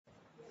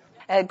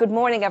Good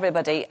morning,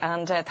 everybody,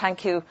 and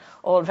thank you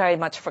all very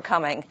much for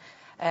coming.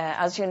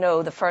 As you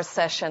know, the first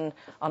session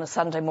on a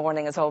Sunday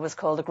morning is always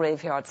called a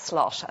graveyard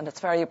slot, and it's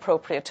very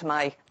appropriate to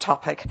my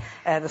topic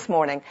this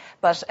morning.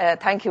 But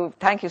thank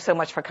you so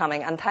much for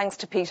coming, and thanks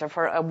to Peter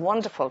for a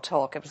wonderful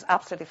talk. It was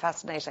absolutely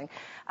fascinating,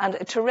 and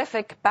a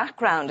terrific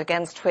background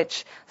against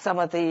which some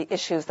of the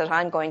issues that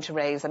I'm going to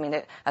raise,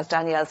 as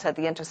Danielle said,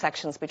 the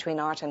intersections between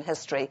art and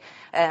history,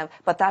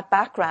 but that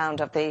background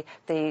of the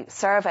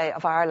survey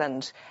of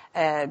Ireland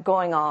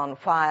going on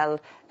while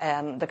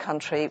the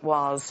country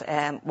was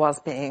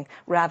being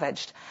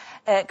ravaged.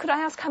 Could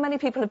I ask how many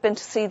people have been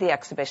to see the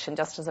exhibition,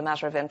 just as a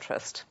matter of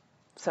interest?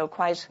 So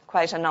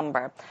quite a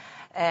number.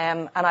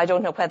 And I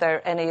don't know whether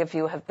any of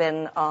you have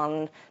been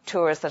on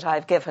tours that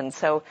I've given,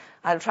 so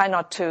I'll try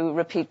not to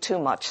repeat too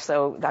much.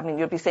 So,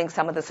 you'll be seeing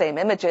some of the same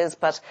images,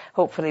 but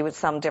hopefully with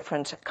some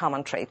different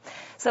commentary.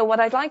 So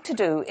what I'd like to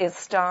do is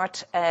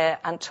start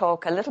and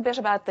talk a little bit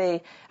about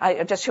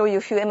I'll just show you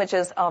a few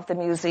images of the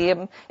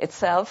museum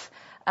itself,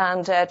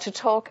 and to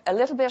talk a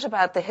little bit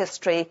about the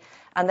history,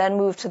 and then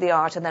move to the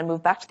art, and then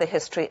move back to the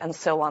history, and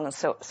so on and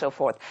so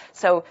forth.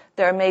 So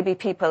there may be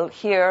people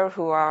here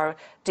who are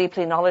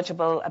deeply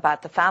knowledgeable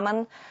about the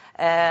famine,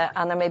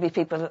 and there may be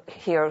people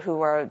here who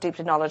are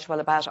deeply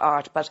knowledgeable about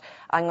art, but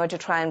I'm going to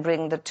try and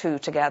bring the two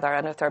together.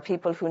 And if there are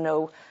people who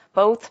know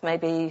both,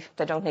 maybe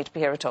they don't need to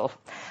be here at all.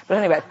 But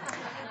anyway.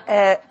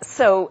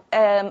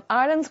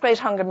 Ireland's Great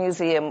Hunger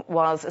Museum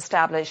was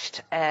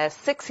established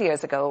 6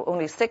 years ago,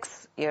 only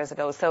 6 years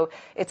ago, so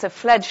it's a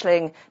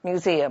fledgling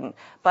museum.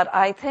 But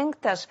I think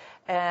that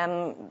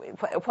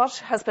what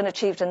has been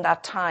achieved in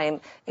that time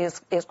is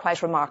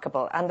quite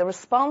remarkable. And the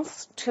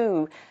response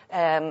to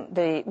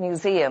the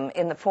museum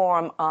in the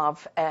form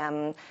of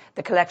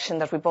the collection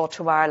that we brought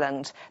to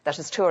Ireland, that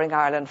is touring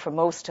Ireland for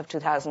most of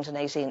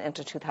 2018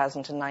 into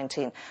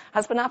 2019,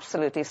 has been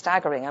absolutely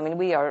staggering.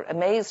 We are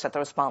amazed at the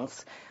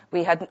response.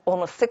 We had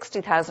almost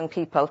 60,000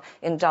 people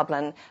in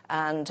Dublin,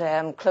 and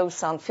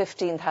close on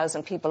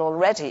 15,000 people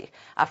already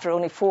after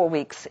only 4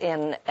 weeks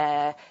in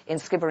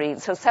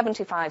Skibbereen. So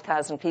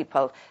 75,000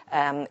 people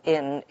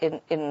in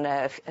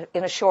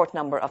a short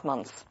number of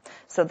months.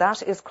 So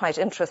that is quite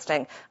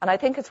interesting, and I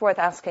think it's worth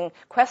asking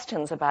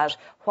questions about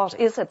what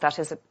is it that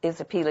is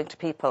appealing to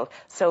people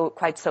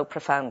quite so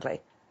profoundly.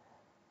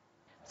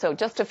 So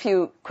just a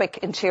few quick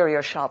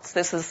interior shots.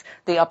 This is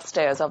the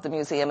upstairs of the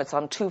museum. It's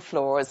on 2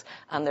 floors,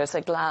 and there's a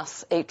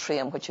glass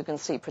atrium which you can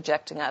see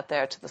projecting out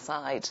there to the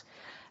side.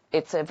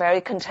 It's a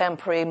very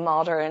contemporary,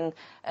 modern,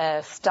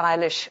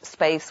 stylish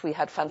space. We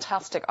had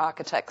fantastic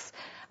architects.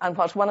 And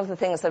one of the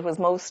things that was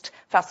most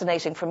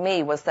fascinating for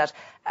me was that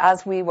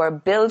as we were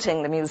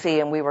building the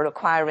museum, we were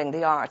acquiring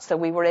the art. So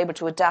we were able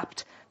to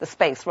adapt the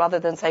space rather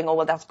than saying, oh,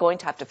 well, that's going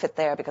to have to fit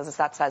there because it's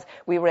that size.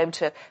 We were able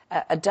to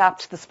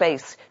adapt the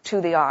space to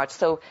the art.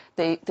 So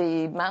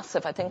the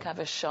massive, I think I have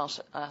a shot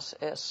at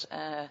it.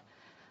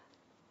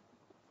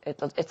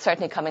 It's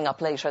certainly coming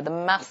up later. The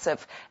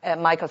massive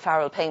Michael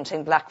Farrell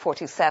painting, Black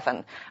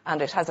 47,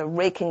 and it has a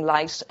raking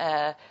light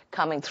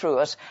coming through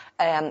it.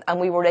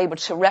 And we were able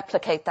to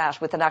replicate that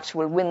with an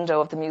actual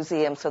window of the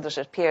museum so that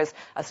it appears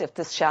as if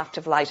this shaft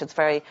of light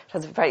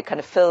has a very kind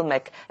of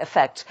filmic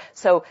effect.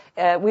 So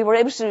we were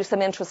able to do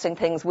some interesting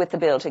things with the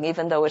building,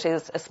 even though it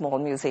is a small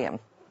museum.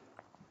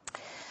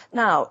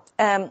 Now,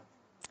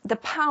 the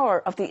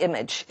power of the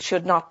image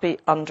should not be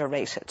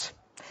underrated.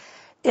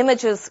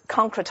 Images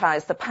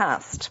concretize the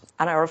past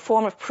and are a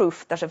form of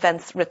proof that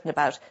events written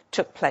about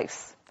took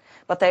place,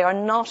 but they are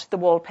not the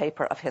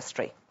wallpaper of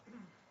history.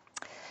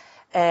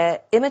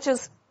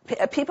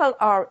 People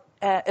are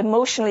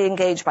emotionally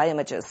engaged by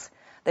images.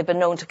 They've been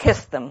known to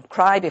kiss them,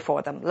 cry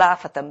before them,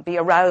 laugh at them, be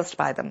aroused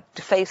by them,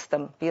 deface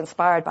them, be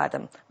inspired by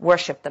them,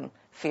 worship them,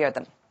 fear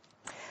them.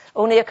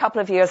 Only a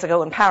couple of years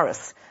ago in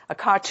Paris, a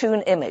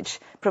cartoon image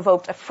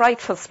provoked a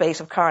frightful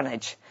spate of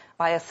carnage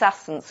by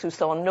assassins who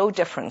saw no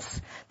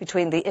difference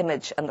between the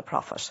image and the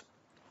prophet.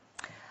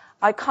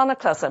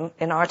 Iconoclasm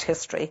in art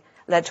history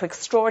led to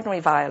extraordinary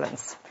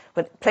violence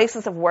when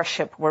places of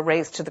worship were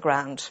razed to the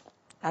ground,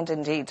 and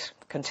indeed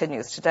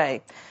continues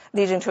today,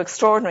 leading to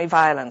extraordinary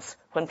violence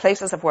when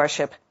places of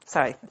worship,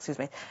 led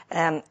to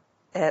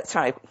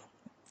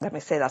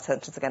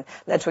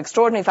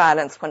extraordinary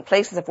violence when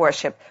places of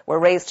worship were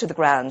razed to the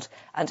ground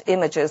and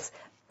images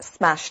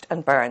smashed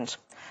and burned.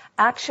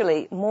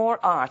 Actually, more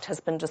art has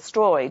been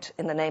destroyed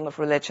in the name of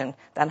religion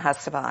than has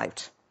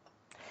survived.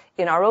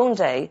 In our own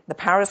day, the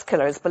Paris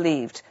killers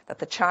believed that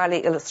the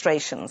Charlie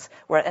illustrations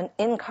were an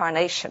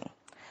incarnation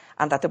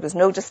and that there was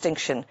no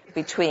distinction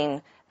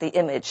between the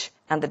image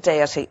and the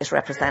deity it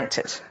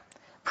represented.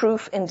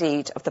 Proof,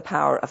 indeed, of the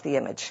power of the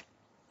image.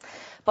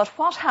 But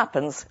what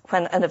happens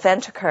when an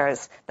event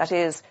occurs that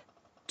is,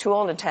 to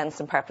all intents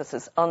and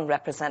purposes,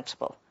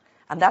 unrepresentable?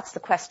 And that's the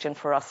question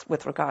for us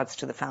with regards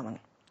to the famine.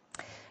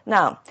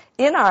 Now,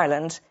 in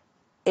Ireland,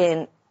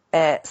 in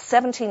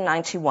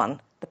 1791,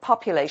 the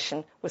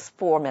population was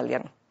 4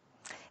 million.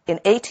 In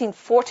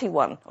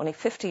 1841, only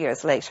 50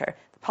 years later,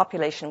 the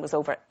population was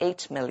over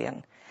 8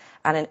 million.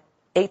 And in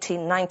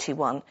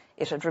 1891,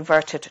 it had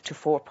reverted to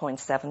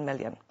 4.7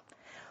 million.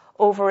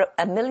 Over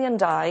 1 million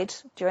died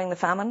during the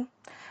famine,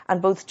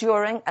 and both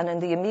during and in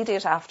the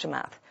immediate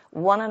aftermath,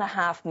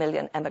 1.5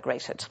 million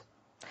emigrated,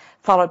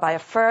 followed by a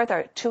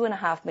further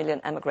 2.5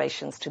 million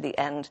emigrations to the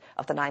end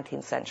of the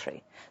 19th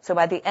century. So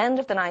by the end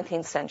of the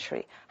 19th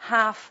century,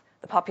 half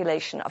the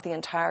population of the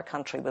entire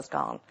country was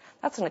gone.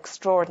 That's an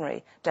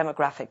extraordinary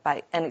demographic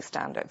by any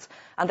standards.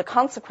 And the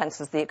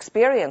consequences, the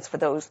experience for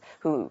those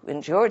who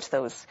endured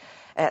those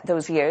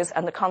years,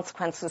 and the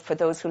consequences for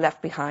those who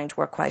left behind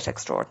were quite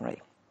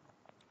extraordinary.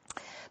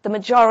 The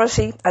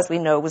majority, as we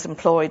know, was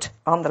employed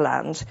on the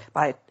land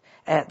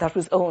that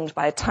was owned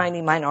by a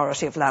tiny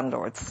minority of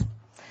landlords.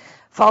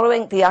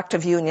 Following the Act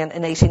of Union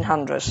in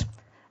 1800,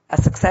 a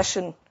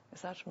succession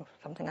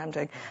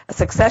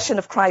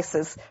of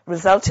crises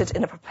resulted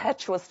in a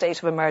perpetual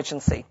state of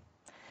emergency.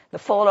 The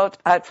fallout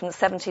out from the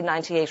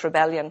 1798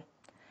 rebellion,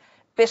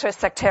 bitter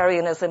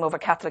sectarianism over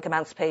Catholic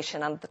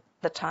emancipation and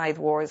the tithe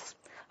wars,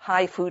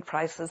 high food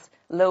prices,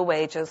 low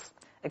wages,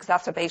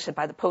 exacerbated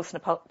by the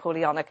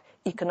post-Napoleonic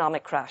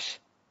economic crash.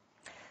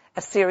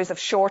 A series of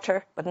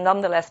shorter but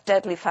nonetheless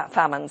deadly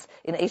famines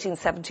in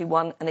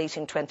 1871 and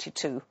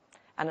 1822,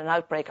 and an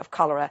outbreak of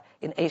cholera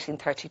in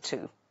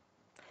 1832.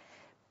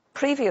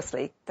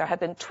 Previously, there had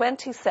been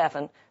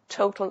 27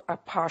 total or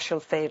partial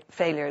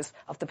failures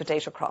of the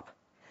potato crop,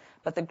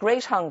 but the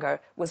Great Hunger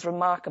was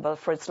remarkable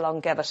for its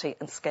longevity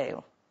and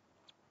scale.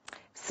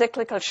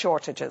 Cyclical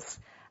shortages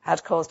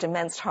had caused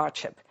immense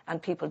hardship,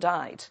 and people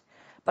died.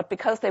 But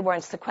because they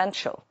weren't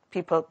sequential,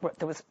 there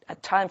was a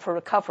time for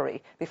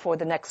recovery before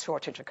the next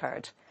shortage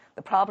occurred.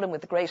 The problem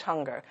with the Great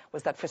Hunger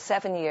was that for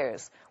 7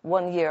 years,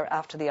 1 year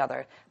after the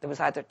other, there was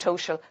either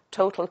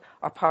total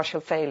or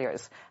partial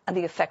failures, and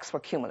the effects were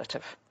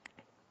cumulative.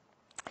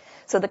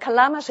 So the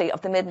calamity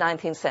of the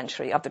mid-19th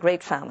century, of the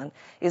Great Famine,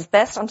 is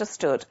best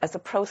understood as a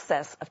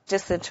process of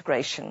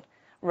disintegration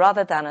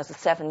rather than as a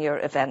 7-year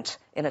event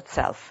in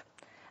itself,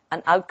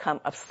 an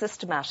outcome of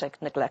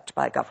systematic neglect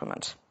by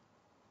government.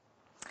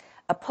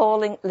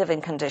 Appalling living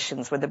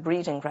conditions were the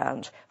breeding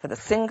ground for the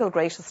single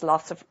greatest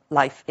loss of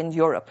life in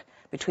Europe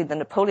between the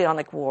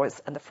Napoleonic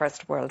Wars and the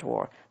First World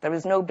War. There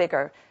is no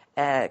bigger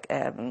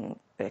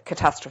demographic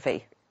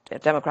catastrophe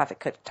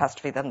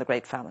than the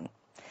Great Famine.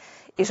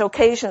 It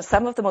occasioned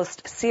some of the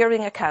most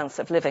searing accounts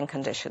of living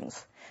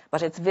conditions,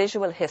 but its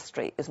visual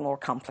history is more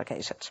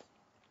complicated.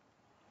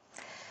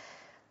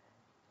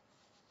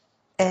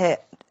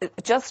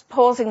 Just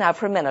pausing now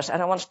for a minute,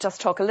 and I want to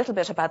just talk a little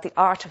bit about the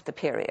art of the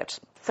period.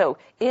 So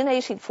in the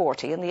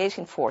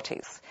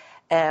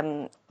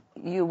 1840s,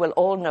 you will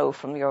all know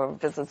from your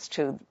visits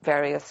to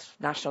various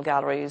national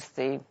galleries,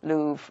 the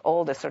Louvre,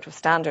 all the sort of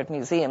standard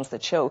museums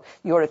that show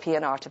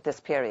European art of this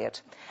period.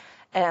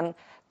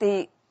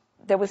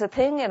 There was a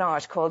thing in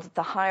art called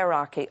the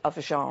hierarchy of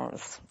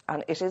genres,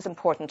 and it is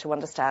important to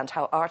understand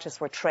how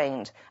artists were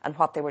trained and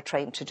what they were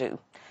trained to do.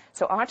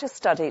 So artists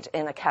studied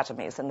in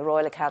academies, in the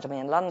Royal Academy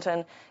in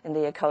London, in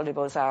the École des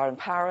Beaux-Arts in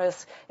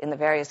Paris, in the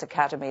various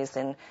academies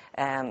in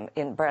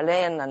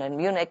Berlin and in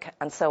Munich,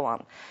 and so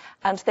on.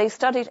 And they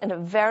studied in a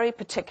very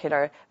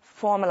particular,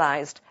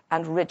 formalized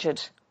and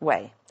rigid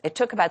way. It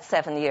took about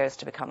 7 years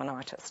to become an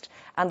artist.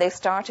 And they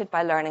started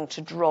by learning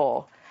to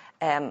draw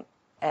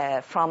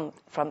from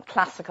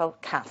classical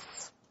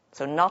casts.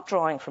 So not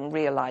drawing from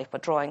real life,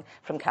 but drawing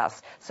from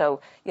casts. So,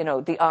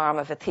 the arm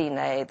of Athene,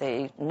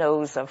 the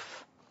nose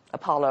of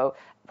Apollo,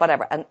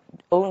 whatever, and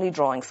only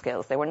drawing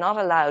skills. They were not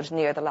allowed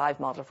near the live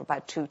model for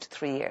about 2 to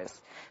 3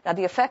 years. Now,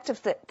 the effect of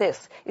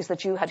this is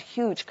that you had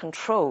huge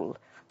control.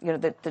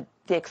 The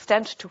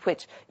extent to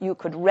which you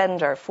could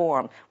render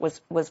form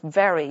was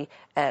very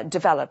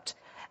developed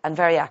and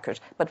very accurate,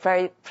 but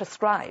very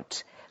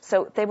prescribed.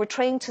 So they were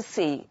trained to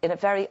see in a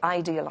very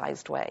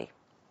idealized way.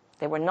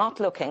 They were not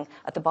looking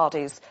at the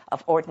bodies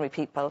of ordinary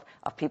people,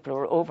 of people who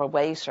were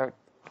overweight or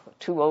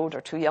too old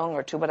or too young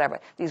or too whatever.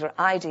 These were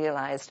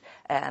idealized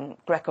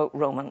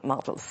Greco-Roman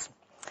models.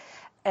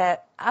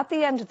 At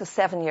the end of the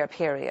 7-year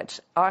period,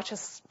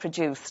 artists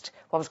produced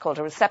what was called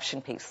a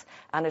reception piece,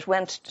 and it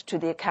went to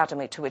the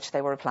academy to which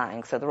they were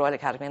applying, so the Royal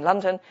Academy in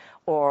London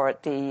or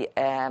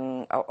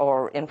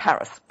in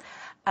Paris.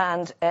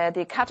 And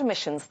the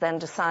academicians then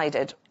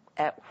decided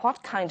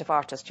what kind of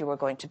artist you were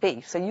going to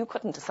be. So you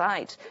couldn't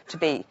decide to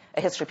be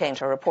a history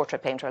painter or a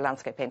portrait painter or a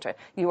landscape painter.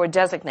 You were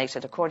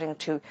designated according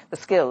to the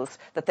skills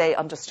that they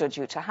understood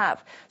you to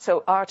have.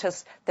 So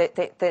artists,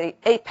 the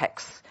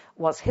apex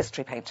was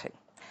history painting.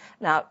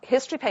 Now,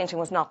 history painting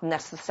was not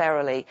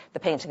necessarily the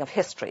painting of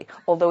history,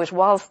 although it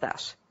was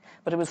that.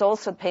 But it was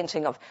also the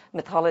painting of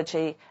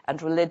mythology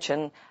and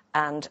religion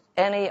and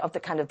any of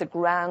the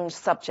grand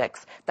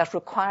subjects that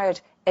required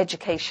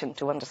education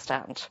to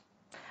understand.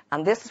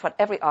 And this is what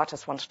every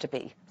artist wanted to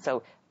be.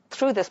 So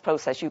through this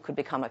process, you could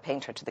become a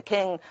painter to the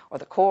king or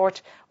the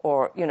court,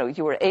 or,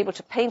 you were able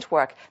to paint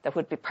work that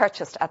would be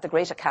purchased at the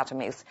great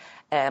academies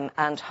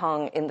and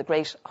hung in the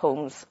great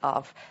homes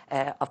of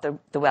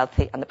the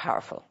wealthy and the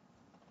powerful.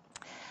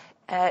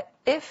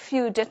 If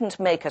you didn't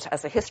make it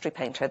as a history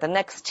painter, the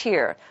next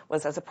tier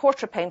was as a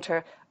portrait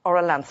painter or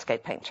a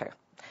landscape painter?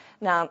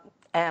 Now,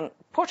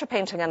 portrait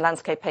painting and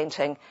landscape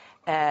painting,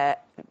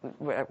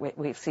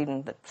 we've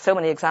seen so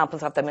many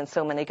examples of them in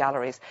so many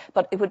galleries,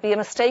 but it would be a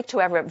mistake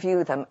to ever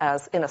view them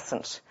as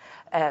innocent,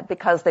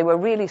 because they were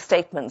really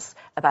statements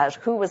about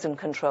who was in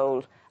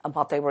control and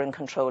what they were in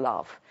control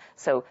of.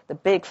 So the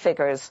big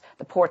figures,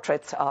 the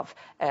portraits of,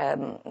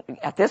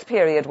 at this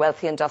period,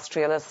 wealthy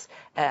industrialists,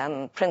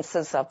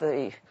 princes of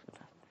the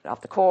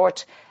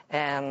court,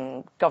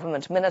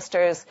 government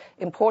ministers,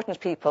 important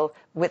people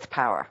with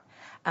power.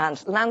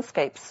 And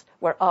landscapes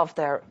were of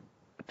their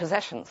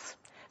possessions.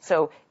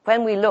 So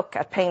when we look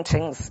at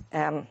paintings,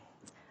 let's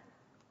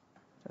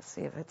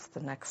see if it's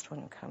the next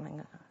one coming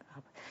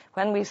up.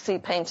 When we see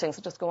paintings,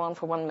 just go on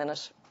for 1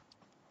 minute,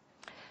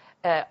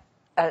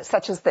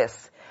 such as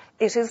this,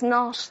 it is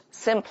not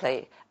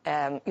simply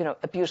a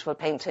beautiful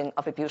painting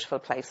of a beautiful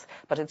place,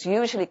 but it's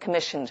usually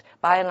commissioned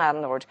by a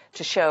landlord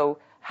to show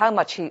how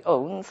much he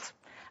owns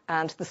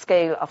and the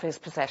scale of his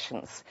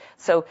possessions.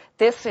 So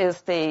this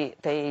is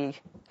the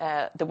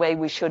way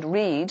we should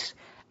read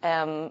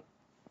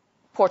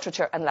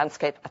portraiture and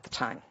landscape at the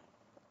time.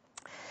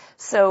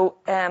 So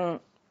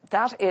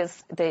that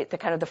is the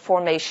kind of the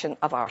formation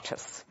of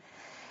artists.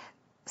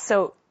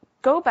 So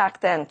go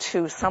back then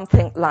to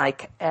something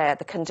like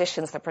the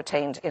conditions that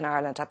pertained in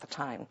Ireland at the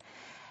time.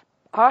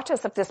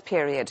 Artists of this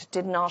period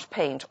did not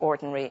paint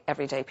ordinary,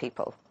 everyday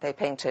people. They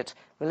painted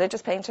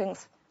religious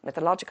paintings,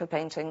 mythological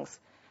paintings,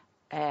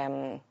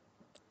 and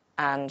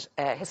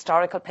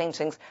historical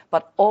paintings,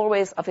 but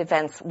always of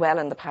events well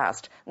in the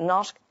past,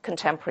 not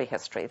contemporary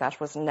history. That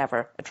was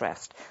never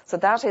addressed. So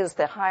that is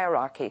the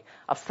hierarchy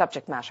of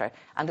subject matter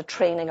and the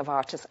training of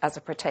artists as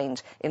it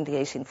pertained in the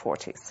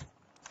 1840s.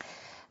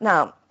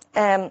 Now,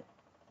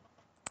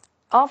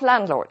 of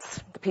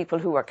landlords, the people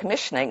who were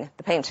commissioning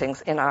the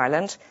paintings in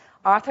Ireland,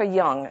 Arthur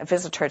Young, a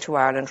visitor to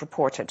Ireland,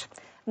 reported,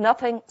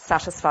 "Nothing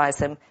satisfies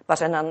him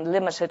but an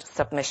unlimited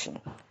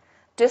submission.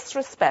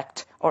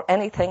 Disrespect or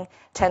anything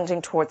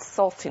tending towards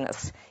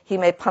sauciness he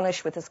may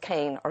punish with his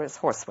cane or his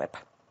horsewhip.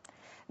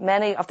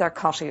 Many of their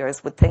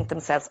courtiers would think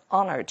themselves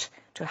honoured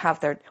to have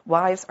their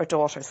wives or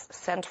daughters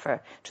sent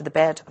for to the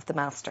bed of the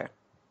master,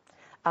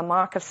 a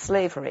mark of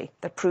slavery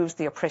that proves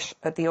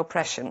the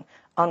oppression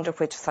under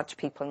which such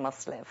people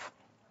must live."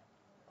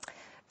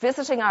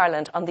 Visiting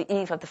Ireland on the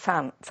eve of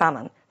the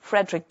famine,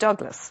 Frederick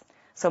Douglass,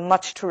 so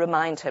much to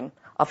remind him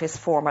of his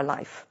former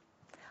life.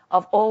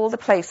 "Of all the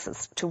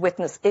places to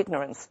witness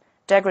ignorance,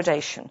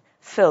 degradation,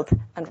 filth,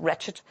 and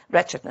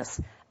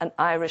wretchedness, an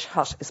Irish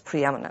hut is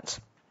preeminent."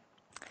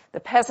 The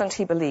peasant,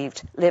 he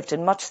believed, lived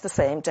in much the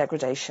same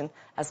degradation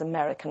as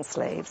American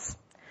slaves.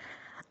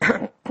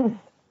 The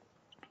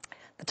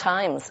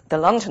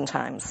London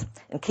Times,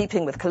 in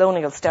keeping with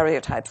colonial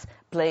stereotypes,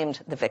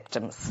 blamed the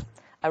victims.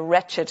 "A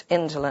wretched,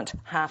 indolent,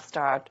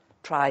 half-starved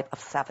tribe of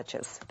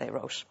savages," they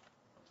wrote.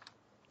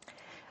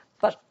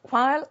 But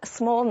while a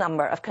small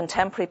number of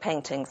contemporary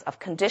paintings of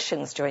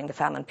conditions during the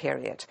famine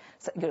period,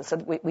 so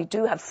we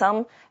do have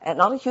some,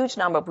 not a huge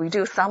number, but we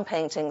do some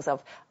paintings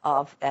of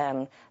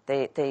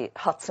the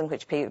huts in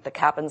which people, the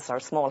cabins or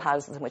small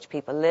houses in which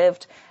people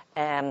lived,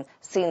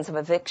 scenes of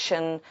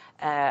eviction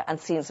and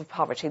scenes of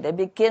poverty. They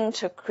begin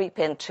to creep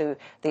into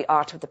the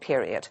art of the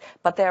period,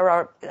 but there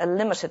are a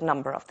limited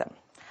number of them.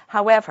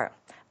 However,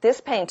 this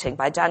painting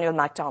by Daniel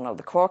MacDonald,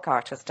 the Cork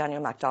artist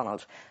Daniel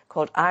MacDonald,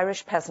 called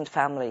 "Irish Peasant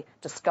Family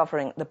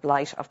Discovering the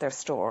Blight of Their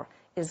Store,"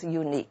 is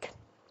unique.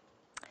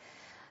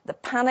 The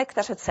panic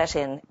that had set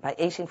in by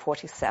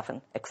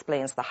 1847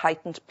 explains the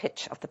heightened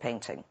pitch of the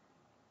painting.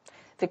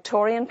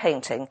 Victorian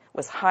painting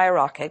was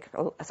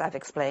hierarchical, as I've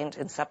explained,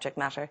 in subject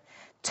matter,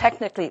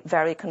 technically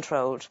very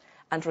controlled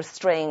and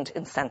restrained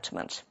in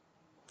sentiment.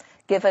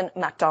 Given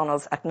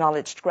MacDonald's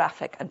acknowledged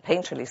graphic and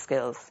painterly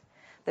skills,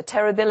 the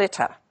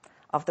terribilità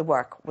of the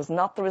work was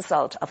not the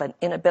result of an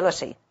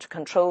inability to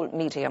control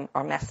medium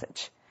or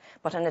message,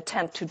 but an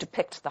attempt to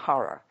depict the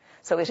horror.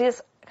 So it is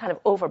kind of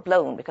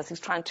overblown because he's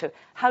trying to,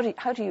 how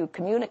do you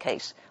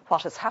communicate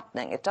what is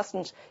happening?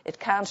 It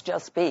can't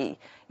just be,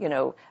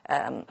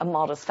 a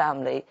modest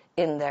family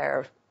on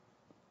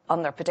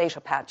their potato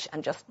patch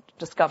and just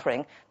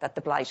discovering that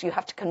the blight. You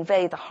have to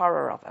convey the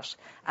horror of it.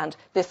 And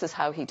this is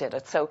how he did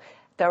it. So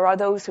there are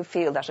those who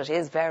feel that it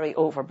is very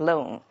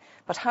overblown.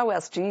 But how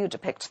else do you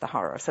depict the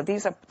horror? So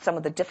these are some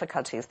of the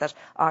difficulties that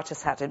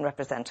artists had in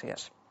representing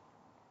it.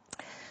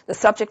 The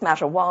subject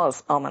matter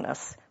was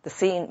ominous. The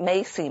scene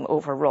may seem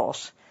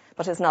overwrought,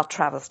 but is not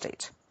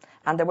travestied.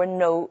 And there were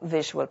no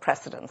visual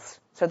precedents.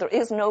 So there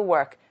is no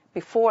work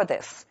before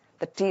this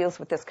that deals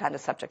with this kind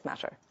of subject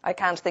matter. I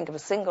can't think of a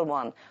single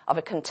one of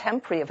a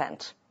contemporary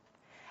event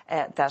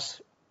that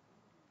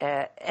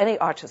any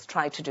artist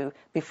tried to do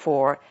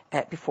before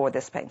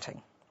this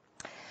painting.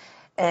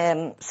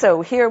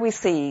 So here we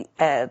see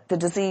the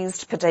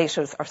diseased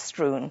potatoes are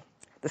strewn,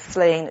 the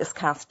slain is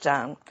cast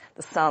down,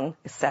 the sun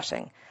is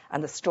setting,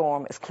 and the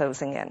storm is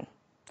closing in.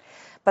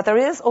 But there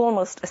is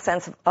almost a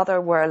sense of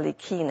otherworldly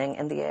keening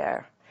in the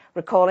air,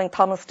 recalling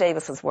Thomas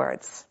Davis's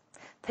words.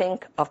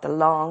 Think of the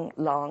long,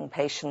 long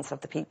patience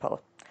of the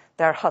people,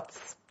 their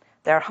huts,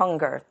 their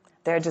hunger,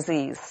 their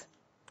disease.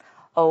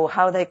 Oh,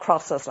 how they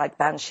cross us like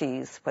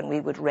banshees when we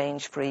would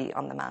range free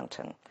on the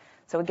mountain.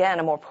 So again,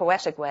 a more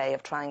poetic way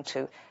of trying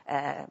to,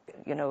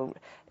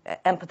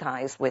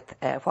 empathize with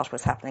what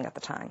was happening at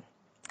the time.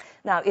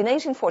 Now, in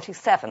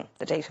 1847,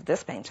 the date of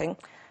this painting,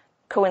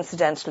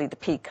 coincidentally the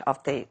peak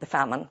of the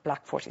famine,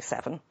 Black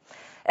 47,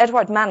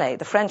 Edouard Manet,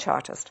 the French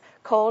artist,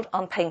 called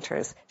on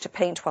painters to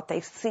paint what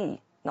they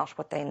see, not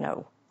what they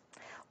know.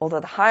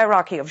 Although the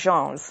hierarchy of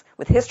genres,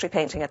 with history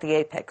painting at the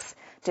apex,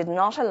 did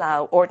not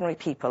allow ordinary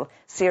people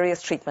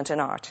serious treatment in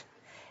art.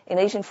 In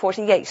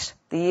 1848,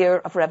 the year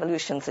of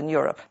revolutions in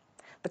Europe,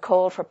 the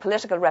call for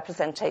political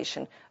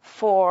representation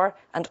for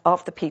and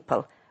of the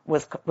people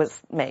was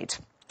made.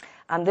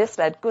 And this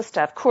led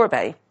Gustave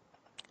Courbet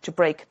to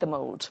break the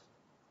mold.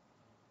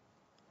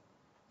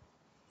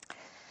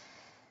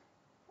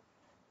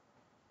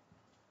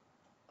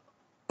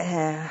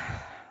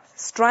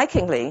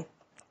 Strikingly,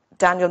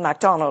 Daniel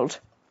MacDonald's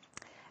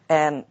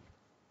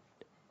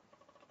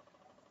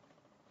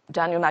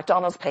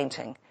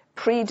painting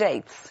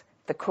predates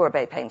the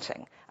Courbet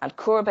painting, and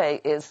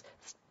Courbet is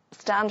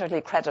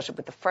standardly credited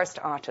with the first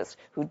artist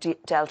who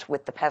dealt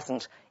with the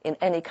peasant in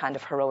any kind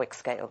of heroic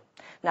scale.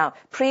 Now,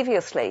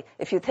 previously,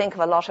 if you think of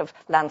a lot of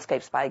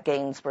landscapes by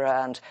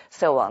Gainsborough and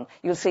so on,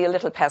 you'll see a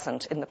little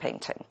peasant in the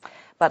painting.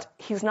 But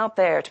he's not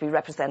there to be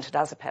represented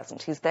as a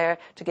peasant. He's there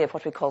to give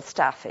what we call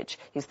staffage.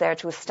 He's there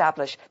to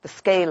establish the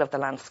scale of the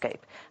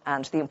landscape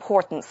and the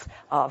importance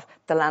of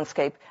the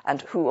landscape and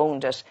who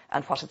owned it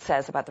and what it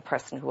says about the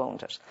person who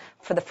owned it.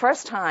 For the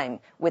first time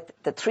with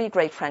the three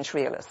great French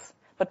realists,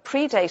 but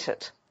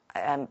predated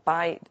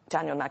by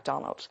Daniel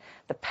MacDonald,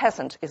 the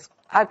peasant is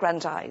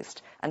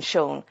aggrandized and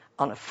shown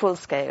on a full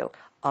scale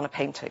on a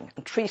painting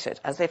and treated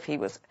as if he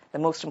was the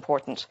most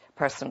important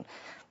person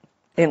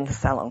in the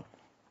salon.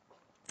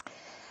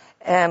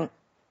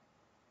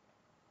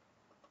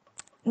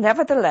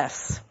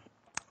 Nevertheless,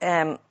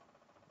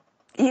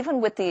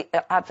 even with the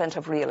advent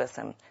of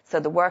realism,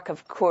 so the work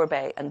of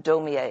Courbet and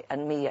Daumier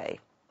and Millet,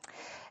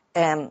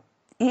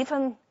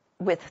 even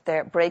with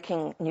their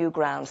breaking new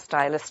ground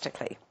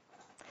stylistically,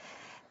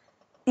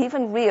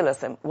 even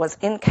realism was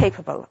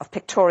incapable of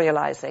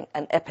pictorializing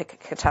an epic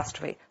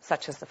catastrophe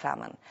such as the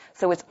famine.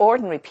 So it's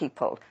ordinary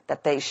people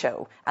that they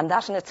show, and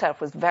that in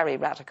itself was very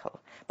radical.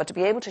 But to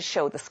be able to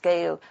show the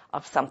scale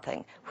of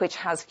something which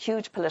has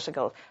huge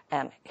political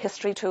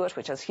history to it,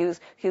 which has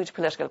huge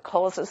political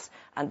causes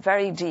and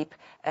very deep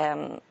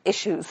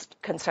issues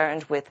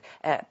concerned with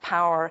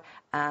power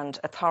and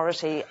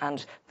authority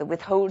and the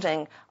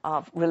withholding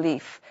of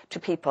relief to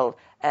people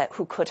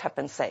who could have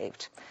been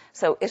saved.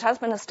 So it has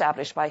been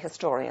established by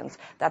historians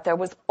that there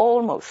was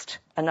almost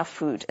enough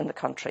food in the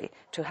country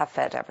to have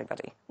fed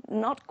everybody.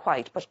 Not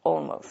quite, but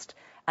almost.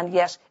 And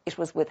yet it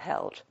was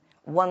withheld.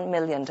 1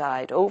 million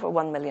died, over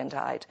 1 million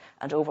died,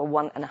 and over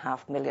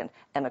 1.5 million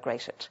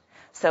emigrated.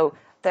 So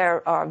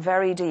there are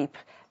very deep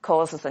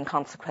causes and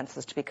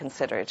consequences to be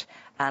considered,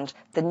 and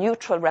the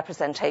neutral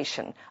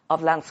representation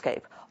of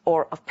landscape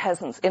or of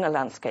peasants in a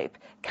landscape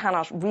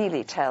cannot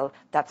really tell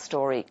that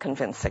story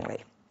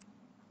convincingly.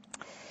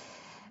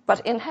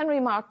 But in Henry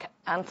Mark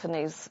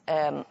Antony's,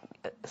 one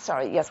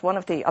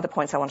of the other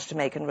points I wanted to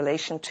make in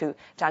relation to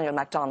Daniel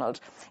MacDonald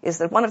is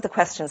that one of the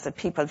questions that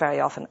people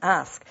very often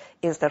ask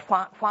is that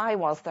why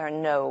was there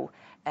no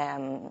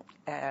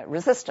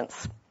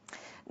resistance?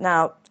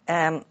 Now,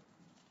 I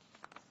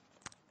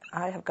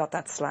have got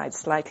that slide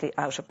slightly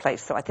out of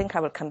place, so I think I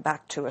will come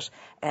back to it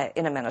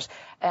in a minute.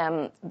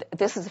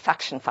 This is a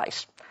faction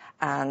fight.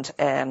 And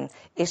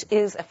it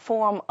is a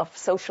form of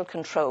social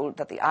control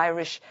that the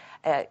Irish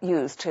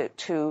used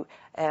to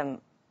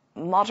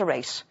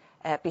moderate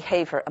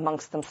behaviour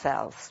amongst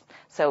themselves.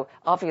 So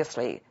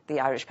obviously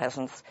the Irish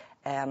peasants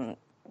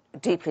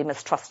deeply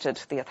mistrusted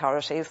the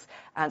authorities,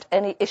 and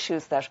any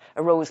issues that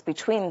arose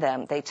between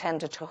them they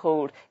tended to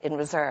hold in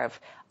reserve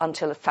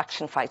until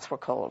faction fights were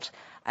called.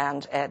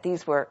 And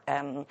these were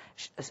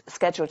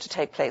scheduled to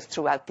take place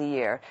throughout the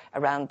year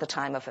around the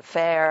time of a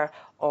fair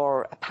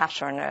or a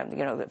pattern,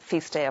 the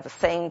feast day of a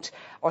saint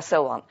or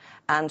so on.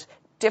 And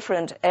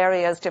different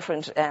areas,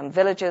 different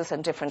villages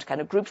and different kind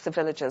of groups of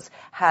villages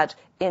had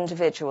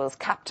individuals,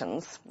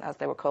 captains, as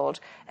they were called,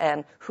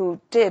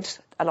 who did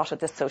a lot of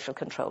this social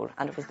control.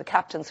 And it was the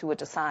captains who would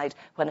decide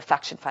when a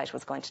faction fight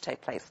was going to take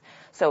place.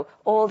 So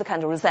all the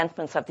kind of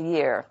resentments of the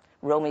year,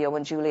 Romeo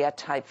and Juliet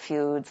type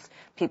feuds,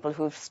 people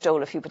who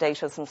stole a few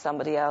potatoes from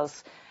somebody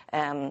else,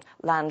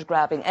 land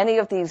grabbing, any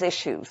of these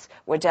issues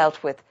were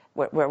dealt with,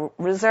 were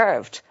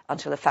reserved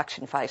until a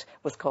faction fight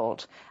was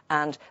called.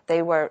 And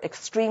they were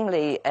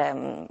extremely,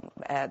 they're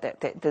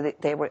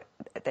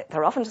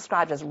often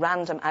described as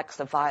random acts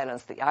of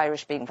violence, the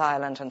Irish being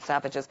violent and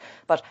savages,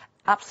 but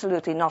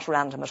absolutely not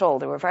random at all.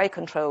 They were very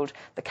controlled.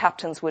 The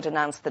captains would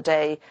announce the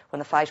day when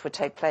the fight would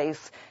take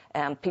place.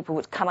 People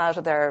would come out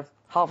of their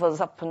hovels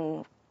up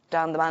and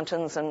down the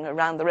mountains and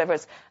around the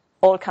rivers,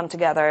 all come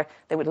together.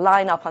 They would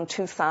line up on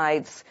two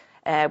sides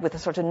with a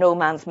sort of no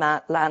man's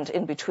land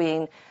in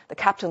between. The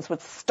captains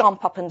would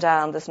stomp up and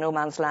down this no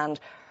man's land,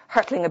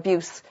 hurtling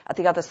abuse at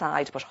the other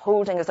side, but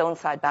holding his own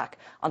side back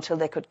until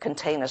they could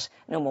contain it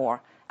no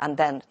more. And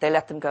then they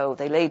let them go.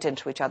 They laid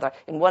into each other.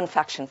 In one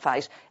faction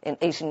fight in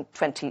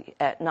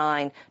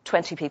 1829,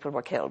 20 people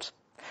were killed.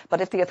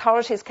 But if the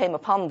authorities came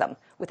upon them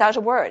without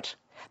a word,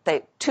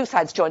 two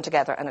sides joined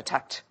together and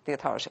attacked the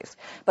authorities.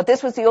 But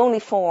this was the only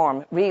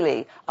form,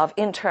 really, of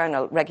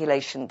internal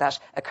regulation that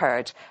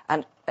occurred.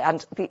 And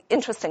the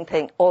interesting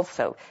thing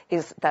also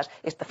is that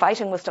if the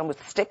fighting was done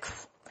with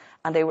sticks,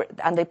 and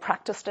they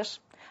practiced it,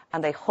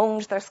 and they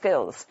honed their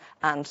skills,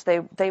 and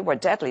they were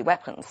deadly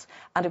weapons.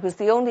 And it was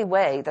the only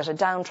way that a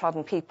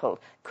downtrodden people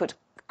could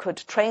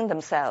train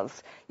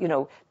themselves,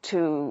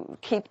 to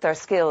keep their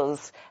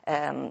skills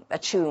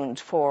attuned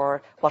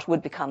for what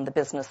would become the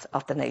business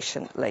of the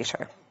nation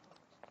later.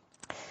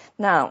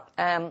 Now,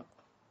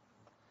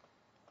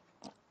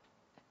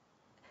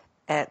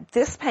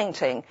 this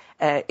painting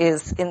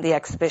is in the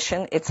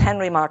exhibition. It's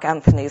Henry Mark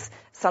Anthony's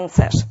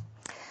Sunset.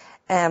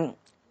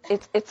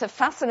 It's a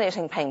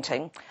fascinating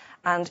painting,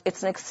 and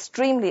it's an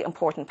extremely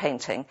important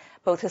painting,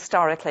 both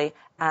historically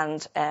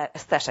and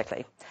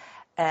aesthetically.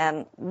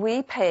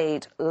 We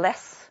paid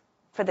less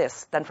for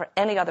this than for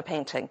any other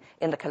painting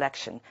in the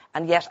collection,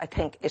 and yet I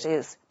think it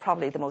is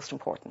probably the most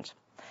important.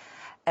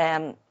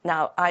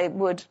 Now, I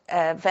would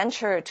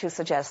venture to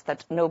suggest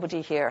that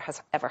nobody here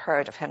has ever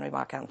heard of Henry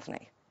Mark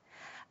Anthony.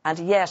 And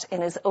yet,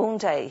 in his own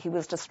day, he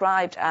was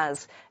described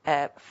as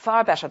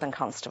far better than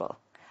Constable,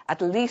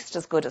 at least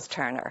as good as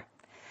Turner.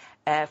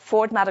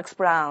 Ford Madox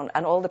Brown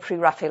and all the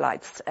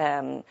pre-Raphaelites,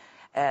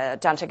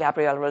 Dante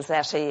Gabriel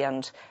Rossetti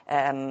and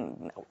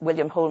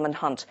William Holman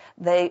Hunt,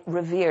 they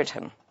revered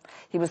him.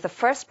 He was the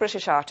first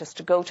British artist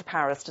to go to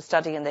Paris to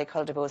study in the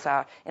École des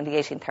Beaux-Arts in the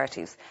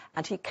 1830s,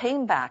 and he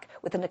came back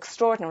with an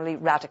extraordinarily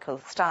radical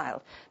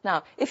style.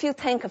 Now, if you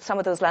think of some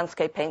of those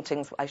landscape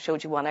paintings, I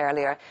showed you one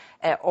earlier,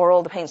 or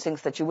all the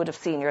paintings that you would have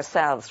seen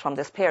yourselves from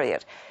this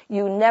period,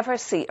 you never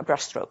see a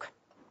brushstroke.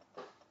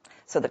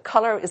 So the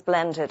colour is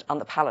blended on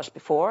the palette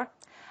before,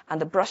 and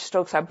the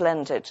brushstrokes are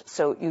blended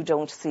so you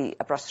don't see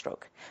a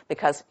brushstroke.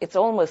 Because it's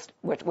almost,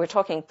 we're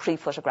talking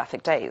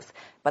pre-photographic days,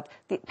 but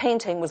the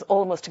painting was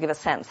almost to give a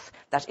sense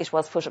that it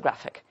was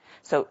photographic.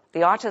 So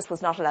the artist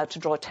was not allowed to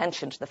draw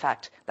attention to the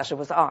fact that it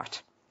was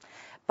art.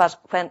 But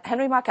when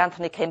Henry Mark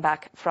Anthony came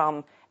back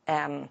from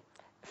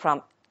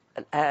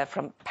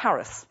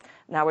Paris,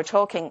 now we're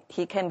talking,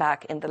 he came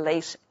back in the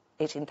late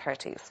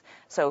 1830s.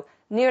 So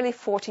nearly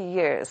 40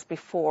 years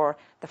before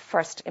the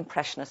first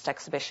Impressionist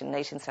exhibition in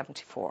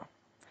 1874.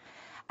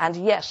 And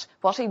yet,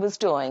 what he was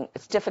doing,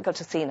 it's difficult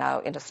to see now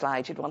in a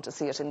slide. You'd want to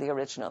see it in the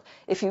original.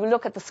 If you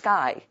look at the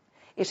sky,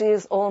 it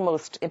is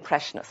almost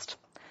Impressionist.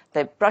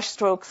 The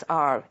brushstrokes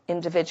are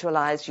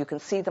individualized. You can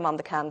see them on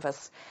the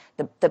canvas.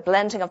 The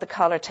blending of the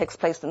color takes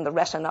place in the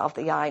retina of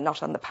the eye,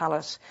 not on the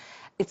palette.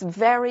 It's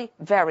very,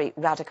 very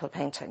radical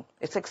painting.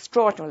 It's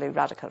extraordinarily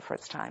radical for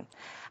its time.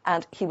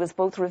 And he was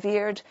both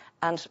revered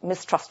and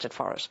mistrusted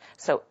for it.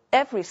 So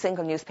every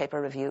single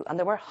newspaper review, and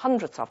there were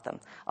hundreds of them,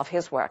 of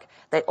his work,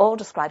 they all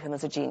describe him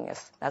as a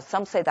genius. Now,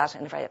 some say that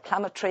in a very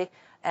acclamatory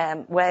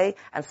way,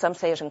 and some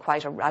say it in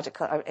quite a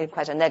radical, or in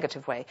quite a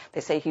negative way.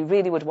 They say he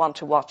really would want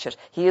to watch it.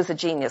 He is a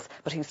genius,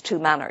 but he's too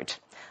mannered.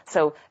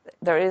 So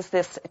there is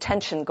this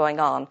tension going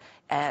on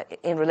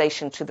in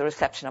relation to the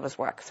reception of his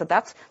work. So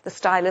that's the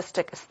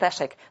stylistic,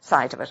 aesthetic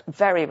side of it,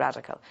 very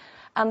radical.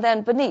 And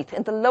then beneath,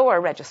 in the lower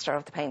register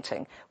of the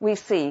painting, we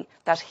see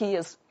that he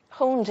is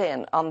honed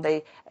in on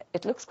the,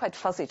 it looks quite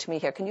fuzzy to me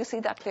here. Can you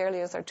see that clearly?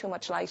 Is there too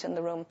much light in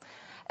the room?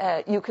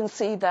 You can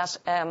see that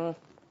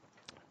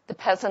the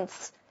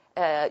peasants,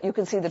 you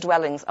can see the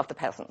dwellings of the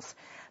peasants.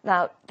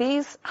 Now,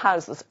 these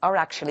houses are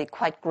actually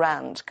quite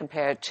grand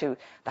compared to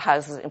the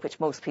houses in which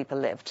most people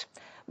lived.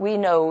 We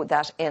know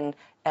that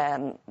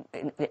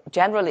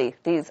generally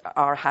these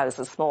are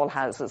houses, small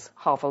houses,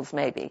 hovels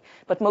maybe,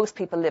 but most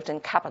people lived in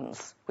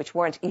cabins, which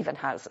weren't even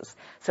houses.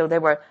 So they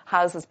were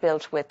houses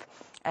built with,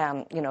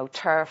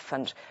 turf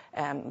and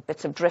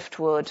bits of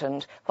driftwood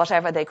and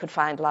whatever they could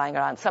find lying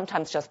around,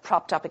 sometimes just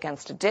propped up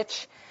against a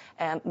ditch.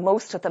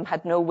 Most of them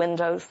had no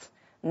windows,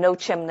 no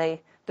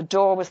chimney. The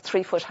door was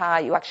 3 foot high.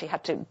 You actually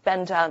had to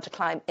bend down to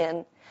climb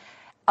in.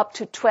 Up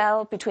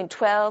to between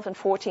 12 and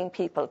 14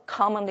 people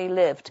commonly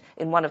lived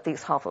in one of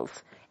these hovels,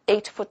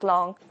 8 foot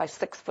long by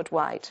 6 foot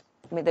wide.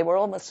 I mean, they were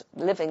almost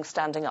living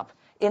standing up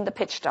in the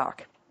pitch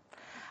dark.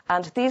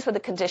 And these were the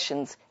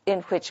conditions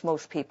in which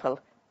most people,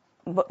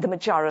 the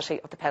majority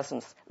of the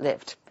peasants,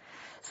 lived.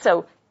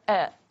 So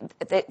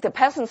the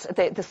peasants,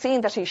 the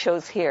scene that he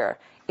shows here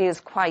is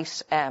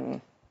quite,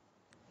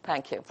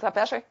 thank you. Is that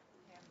better?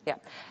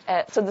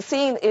 Yeah. So the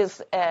scene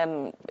is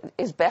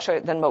better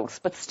than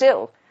most, but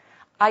still,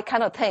 I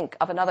cannot think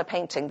of another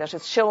painting that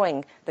is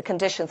showing the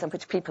conditions in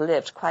which people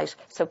lived quite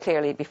so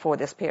clearly before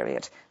this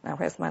period. Now,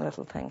 where's my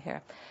little thing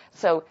here?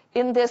 So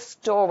in this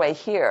doorway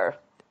here,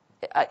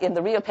 in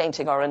the real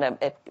painting, or in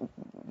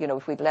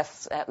if we'd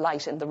less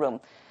light in the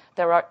room,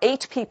 there are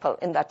 8 people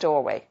in that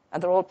doorway,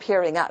 and they're all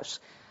peering out.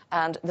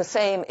 And the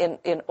same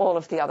in all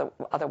of the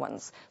other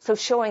ones. So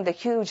showing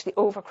the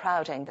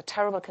overcrowding, the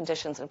terrible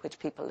conditions in which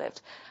people lived.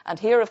 And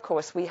here, of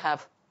course, we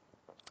have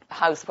a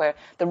house where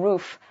the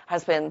roof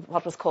has been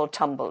what was called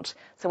tumbled.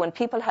 So when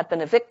people had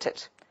been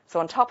evicted, so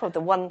on top of the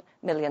 1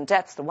 million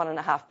deaths, the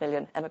 1.5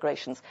 million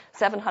emigrations,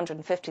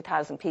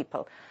 750,000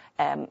 people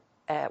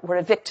were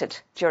evicted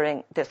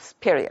during this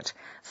period.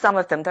 Some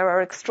of them, there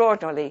are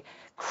extraordinarily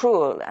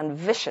cruel and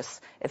vicious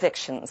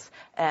evictions.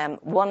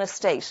 One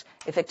estate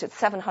evicted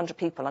 700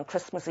 people on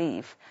Christmas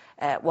Eve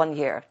one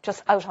year,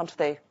 just out onto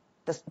the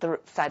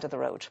side of the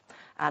road.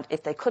 And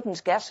if they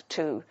couldn't get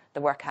to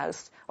the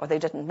workhouse or they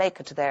didn't make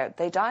it to there,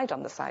 they died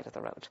on the side of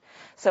the road.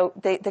 So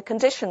the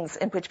conditions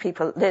in which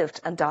people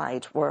lived and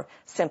died were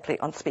simply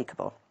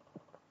unspeakable.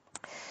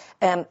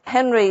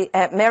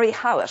 Mary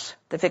Howitt,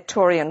 the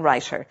Victorian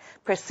writer,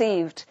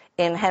 perceived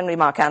in Henry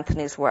Mark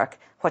Anthony's work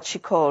what she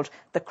called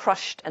the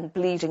crushed and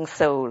bleeding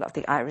soul of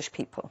the Irish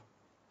people.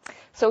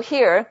 So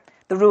here,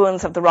 the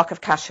ruins of the Rock of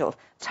Cashel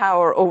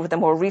tower over the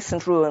more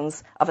recent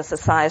ruins of a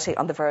society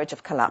on the verge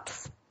of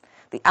collapse.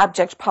 The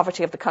abject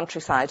poverty of the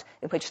countryside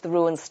in which the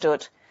ruins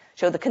stood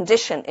show the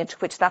condition into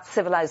which that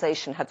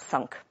civilization had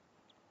sunk.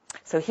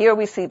 So here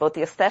we see both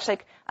the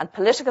aesthetic and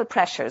political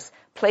pressures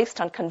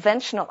placed on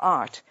conventional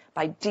art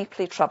by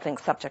deeply troubling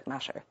subject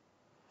matter.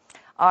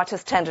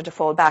 Artists tended to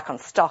fall back on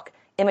stock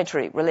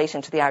imagery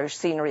relating to the Irish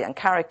scenery and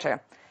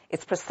character.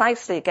 It's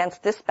precisely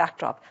against this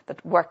backdrop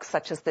that works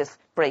such as this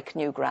break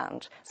new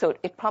ground. So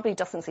it probably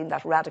doesn't seem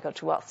that radical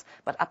to us,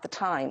 but at the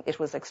time it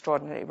was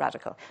extraordinarily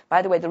radical.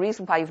 By the way, the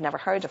reason why you've never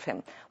heard of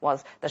him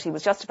was that he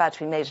was just about to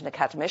be made an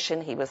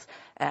academician. He was,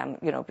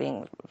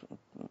 being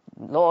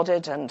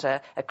lauded and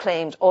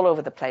acclaimed all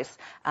over the place.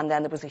 And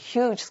then there was a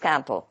huge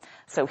scandal.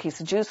 So he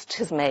seduced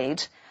his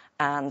maid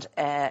and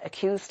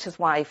accused his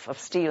wife of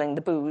stealing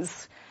the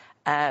booze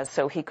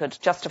so he could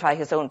justify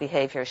his own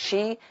behaviour.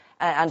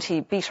 And he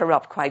beat her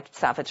up quite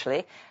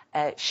savagely.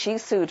 She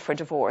sued for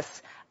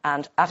divorce,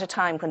 and at a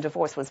time when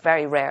divorce was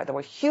very rare, there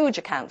were huge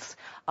accounts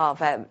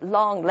of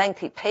long,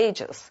 lengthy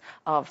pages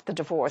of the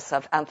divorce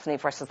of Anthony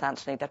versus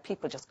Anthony that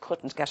people just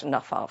couldn't get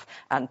enough of.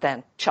 And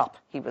then, chop,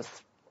 he was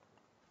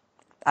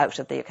out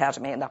of the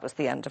academy, and that was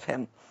the end of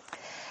him.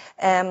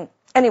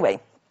 Anyway,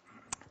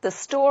 the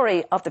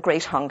story of the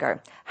Great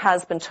Hunger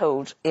has been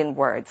told in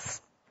words.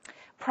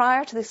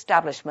 Prior to the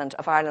establishment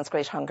of Ireland's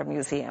Great Hunger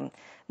Museum,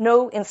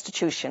 no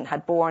institution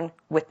had borne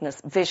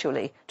witness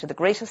visually to the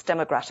greatest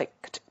demographic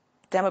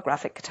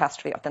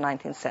catastrophe of the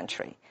 19th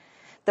century.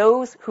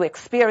 Those who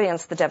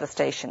experienced the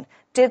devastation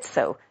did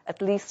so,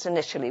 at least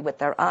initially, with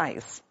their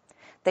eyes.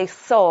 They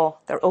saw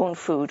their own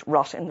food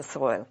rot in the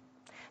soil.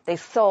 They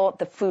saw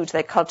the food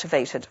they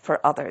cultivated for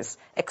others,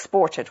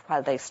 exported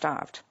while they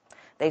starved.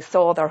 They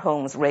saw their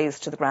homes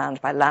razed to the ground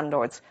by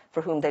landlords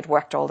for whom they'd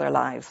worked all their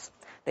lives.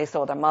 They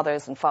saw their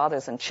mothers and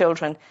fathers and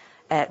children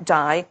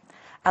die,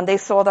 and they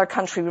saw their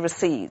country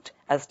recede.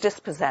 As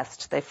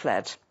dispossessed, they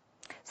fled.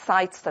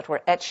 Sights that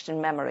were etched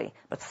in memory,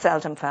 but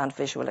seldom found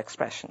visual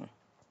expression.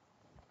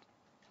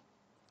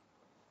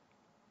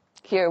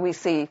 Here we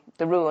see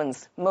the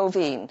ruins,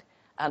 Moveen,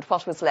 and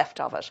what was left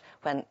of it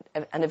when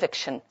an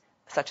eviction,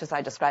 such as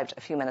I described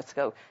a few minutes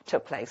ago,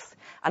 took place.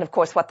 And of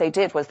course, what they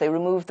did was they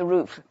removed the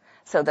roof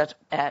so that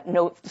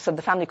so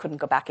the family couldn't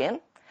go back in,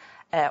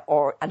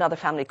 or another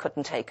family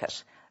couldn't take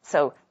it.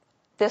 So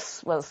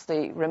this was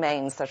the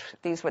remains that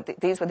these were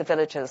the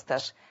villages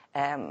that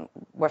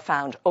were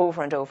found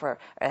over and over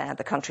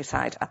the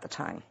countryside at the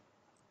time.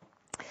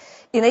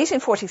 In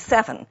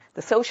 1847,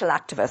 the social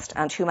activist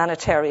and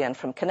humanitarian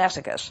from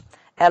Connecticut,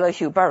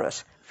 Elihu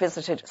Burritt,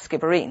 visited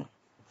Skibbereen.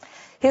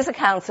 His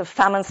accounts of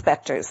famine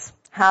spectres,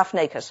 half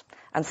naked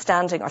and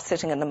standing or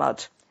sitting in the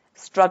mud,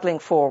 struggling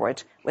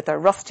forward with their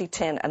rusty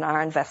tin and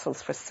iron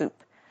vessels for soup,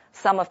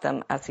 some of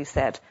them, as he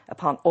said,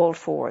 upon all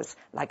fours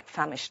like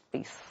famished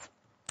beasts.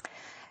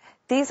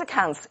 These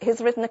accounts, his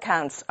written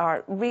accounts,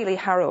 are really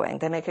harrowing.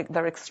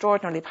 They're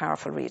extraordinarily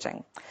powerful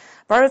reading.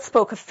 Burritt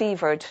spoke of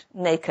fevered,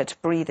 naked,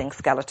 breathing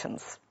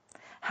skeletons.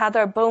 Had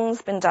their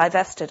bones been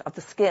divested of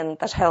the skin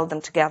that held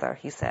them together,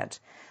 he said,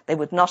 they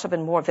would not have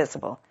been more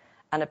visible,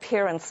 an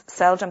appearance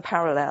seldom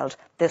paralleled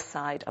this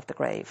side of the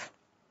grave.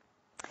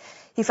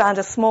 He found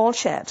a small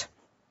shed.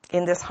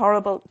 In this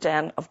horrible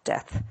den of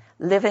death,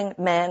 living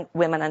men,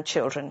 women and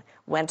children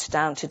went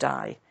down to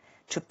die,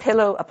 to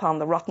pillow upon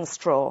the rotten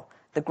straw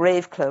the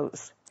grave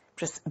clothes,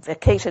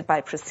 vacated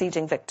by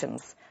preceding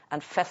victims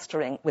and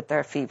festering with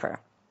their fever.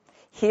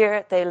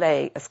 Here they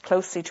lay as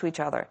closely to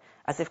each other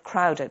as if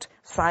crowded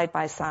side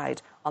by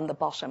side on the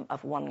bottom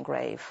of one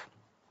grave.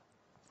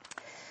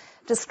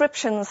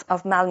 Descriptions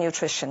of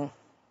malnutrition.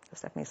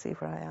 Just let me see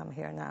where I am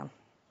here now.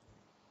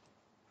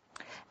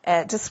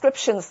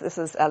 Descriptions, this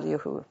is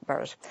Elihu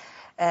Burritt.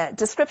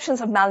 Descriptions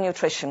of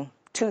malnutrition,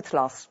 tooth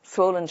loss,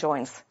 swollen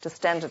joints,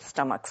 distended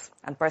stomachs,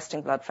 and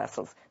bursting blood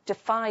vessels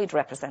defied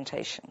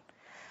representation.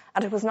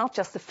 And it was not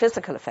just the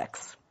physical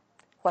effects,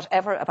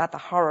 whatever about the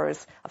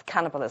horrors of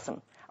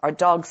cannibalism or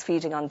dogs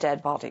feeding on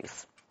dead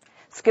bodies.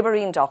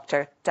 Skibbereen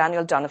doctor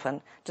Daniel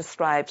Donovan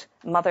described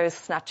mothers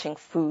snatching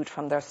food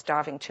from their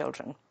starving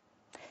children.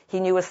 He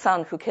knew a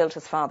son who killed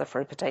his father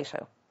for a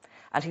potato.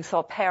 And he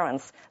saw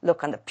parents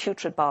look on the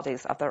putrid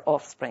bodies of their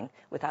offspring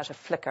without a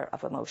flicker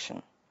of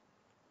emotion.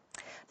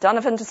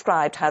 Donovan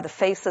described how the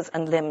faces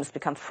and limbs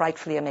become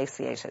frightfully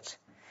emaciated.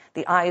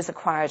 The eyes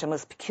acquired a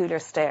most peculiar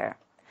stare.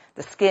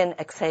 The skin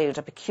exhaled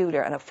a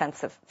peculiar and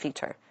offensive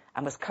feature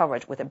and was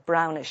covered with a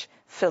brownish,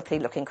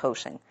 filthy-looking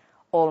coating,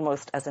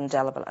 almost as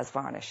indelible as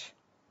varnish.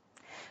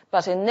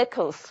 But in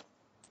Nichol's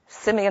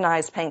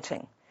simianized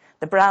painting,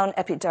 the brown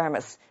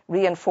epidermis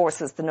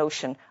reinforces the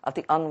notion of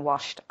the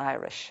unwashed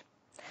Irish.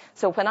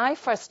 So when I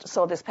first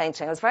saw this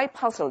painting, I was very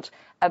puzzled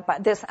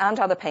about this and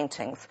other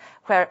paintings,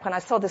 when I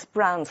saw this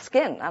brown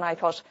skin, and I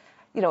thought,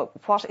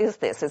 what is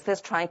this? Is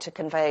this trying to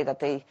convey that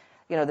the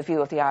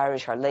view of the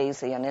Irish are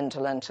lazy and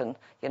indolent and,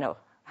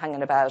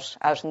 hanging about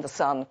out in the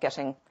sun,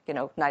 getting,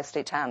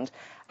 nicely tanned?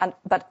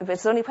 But it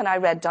was only when I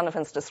read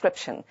Donovan's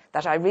description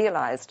that I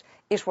realized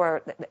it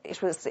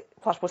was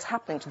what was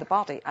happening to the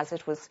body as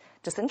it was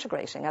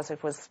disintegrating, as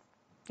it was,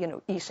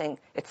 eating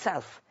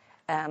itself.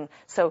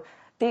 So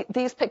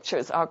these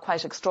pictures are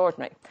quite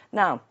extraordinary.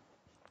 Now,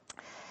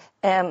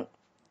 the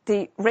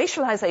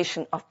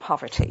racialization of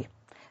poverty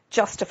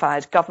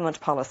justified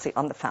government policy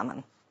on the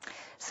famine.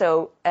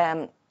 So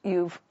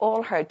you've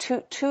all heard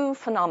two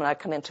phenomena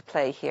come into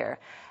play here.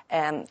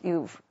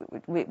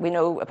 We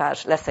know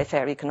about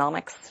laissez-faire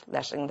economics,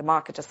 letting the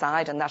market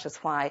decide, and that is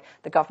why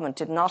the government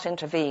did not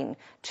intervene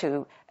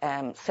to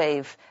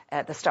save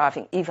the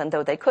starving, even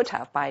though they could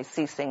have by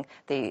ceasing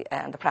the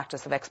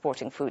practice of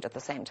exporting food at the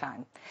same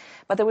time.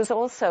 But there was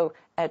also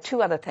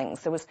two other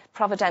things. There was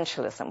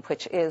providentialism,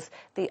 which is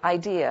the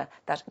idea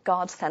that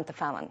God sent the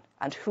famine,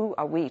 and who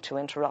are we to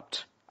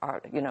interrupt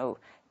or,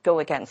 go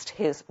against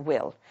his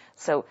will.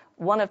 So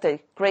one of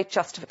the great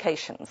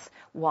justifications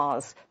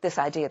was this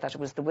idea that it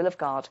was the will of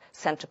God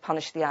sent to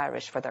punish the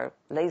Irish for their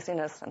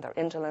laziness and their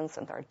indolence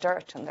and their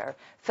dirt and their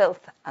filth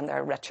and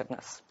their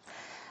wretchedness.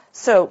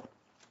 So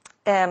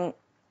if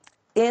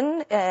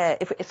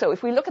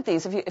we look at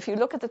these, if you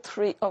look at the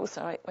three,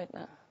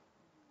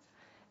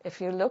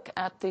 if you look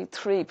at the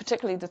three,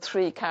 particularly the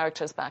three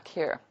characters back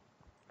here,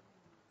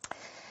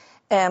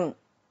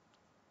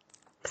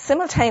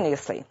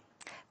 simultaneously,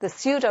 the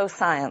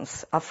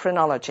pseudoscience of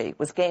phrenology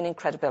was gaining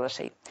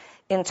credibility,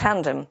 in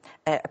tandem,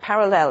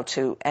 parallel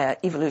to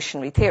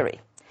evolutionary theory.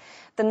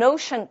 The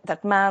notion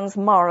that man's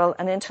moral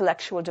and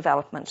intellectual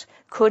development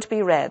could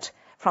be read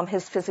from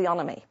his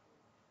physiognomy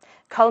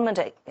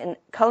culminated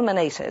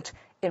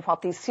in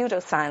what these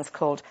pseudoscience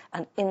called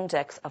an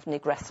index of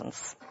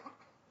negrescence.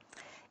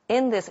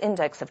 In this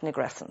index of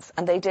negrescence,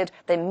 and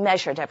they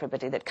measured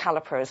everybody, they had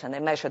calipers, and they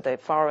measured the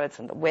foreheads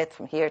and the width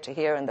from here to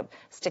here and the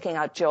sticking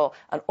out jaw,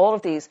 and all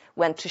of these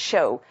went to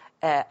show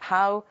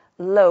how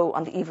low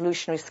on the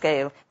evolutionary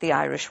scale the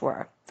Irish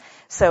were.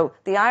 So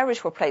the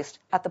Irish were placed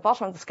at the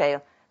bottom of the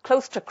scale,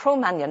 close to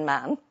Cro-Magnon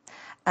man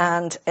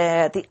and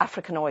the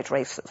Africanoid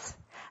races.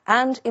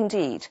 And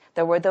indeed,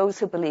 there were those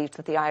who believed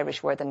that the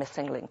Irish were the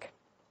missing link.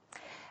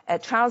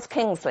 Charles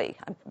Kingsley,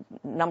 a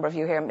number of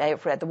you here may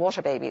have read The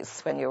Water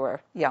Babies when you were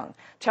young.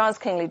 Charles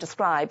Kingsley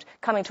described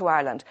coming to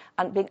Ireland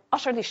and being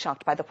utterly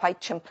shocked by the white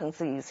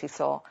chimpanzees he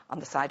saw on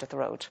the side of the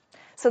road.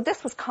 So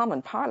this was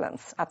common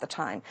parlance at the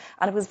time,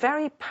 and it was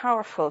very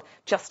powerful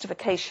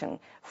justification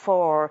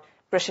for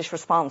British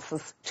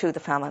responses to the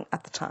famine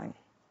at the time.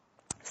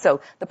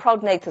 So the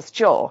prognathous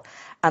jaw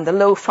and the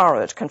low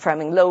forehead,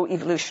 confirming low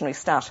evolutionary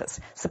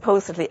status,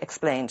 supposedly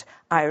explained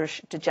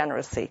Irish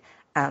degeneracy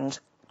and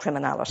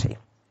criminality.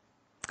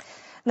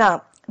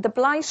 Now, the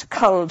blight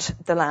culled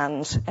the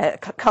land,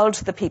 culled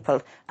the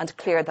people, and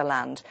cleared the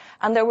land.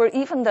 And there were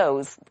even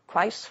those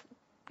quite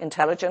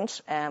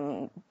intelligent,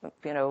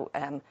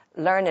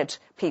 learned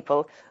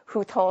people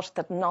who thought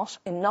that not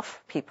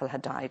enough people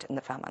had died in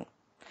the famine,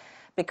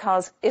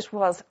 because it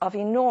was of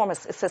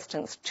enormous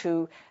assistance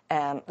to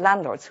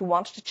landlords who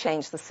wanted to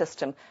change the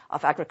system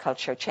of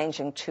agriculture,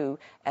 changing to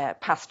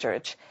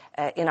pasturage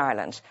in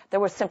Ireland. There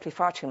were simply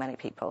far too many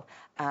people,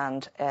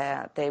 and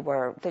they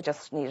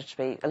just needed to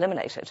be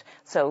eliminated.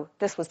 So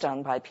this was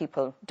done by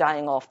people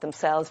dying off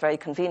themselves very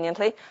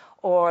conveniently,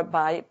 or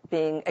by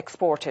being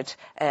exported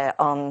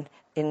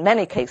in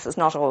many cases,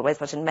 not always,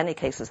 but in many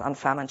cases on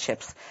famine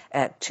ships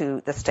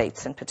to the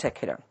States in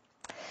particular.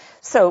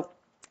 So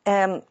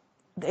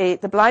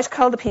the blight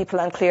culled the people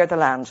and cleared the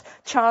land.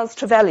 Charles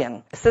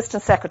Trevelyan,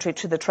 Assistant Secretary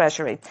to the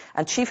Treasury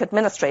and Chief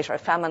Administrator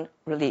of Famine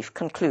Relief,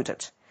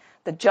 concluded,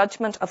 "The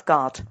judgment of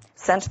God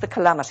sent the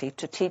calamity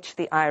to teach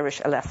the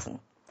Irish a lesson.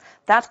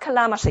 That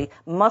calamity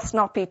must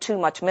not be too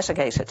much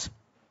mitigated.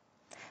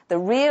 The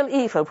real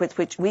evil with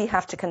which we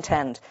have to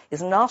contend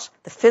is not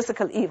the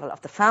physical evil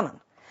of the famine,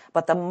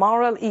 but the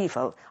moral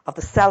evil of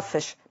the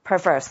selfish,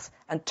 perverse,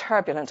 and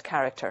turbulent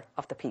character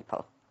of the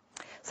people."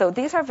 So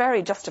these are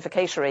very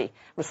justificatory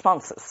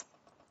responses.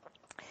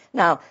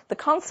 Now, the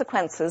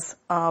consequences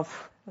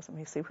of, let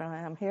me see where I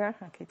am here,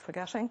 I keep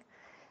forgetting.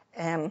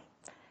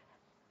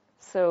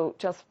 So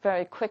just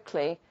very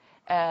quickly,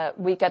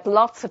 we get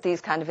lots of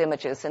these kind of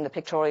images in the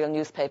pictorial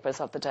newspapers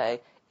of the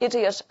day.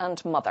 Idiot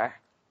and mother.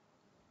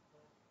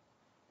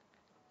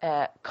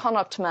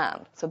 Connacht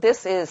man. So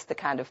this is the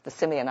kind of the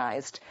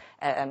Simeonized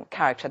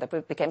character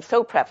that became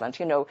so prevalent,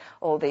 you know,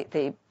 all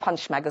the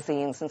Punch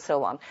magazines and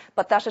so on.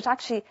 But that it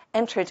actually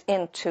entered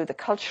into the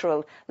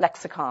cultural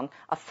lexicon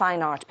of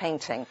fine art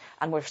painting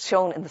and was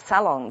shown in the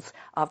salons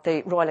of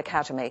the Royal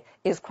Academy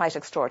is quite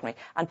extraordinary.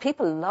 And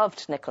people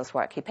loved Nichol's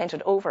work. He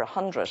painted over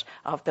 100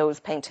 of those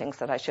paintings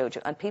that I showed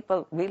you, and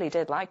people really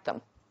did like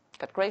them.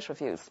 Got great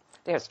reviews.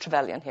 There's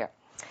Trevelyan here.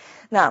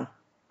 Now,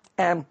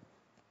 the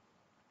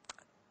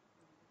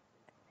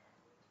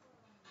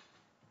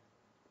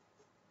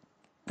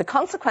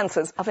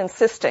consequences of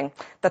insisting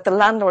that the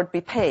landlord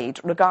be paid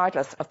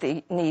regardless of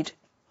the need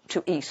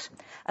to eat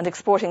and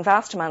exporting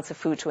vast amounts of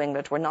food to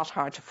England were not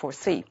hard to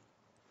foresee.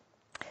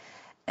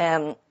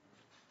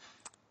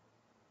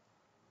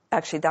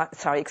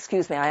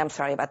 Excuse me, I am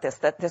sorry about this.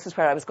 This is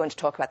where I was going to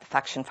talk about the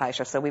faction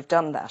fighter, so we've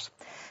done that.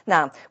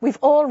 Now, we've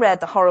all read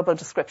the horrible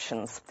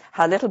descriptions,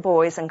 how little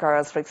boys and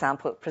girls, for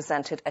example,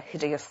 presented a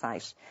hideous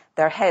sight,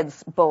 their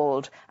heads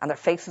bald and their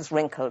faces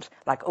wrinkled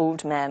like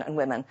old men and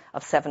women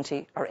of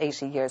 70 or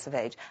 80 years of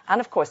age.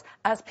 And of course,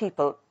 as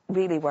people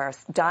really were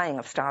dying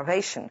of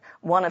starvation,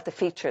 one of the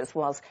features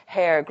was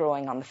hair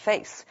growing on the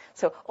face.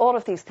 So all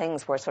of these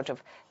things were sort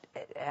of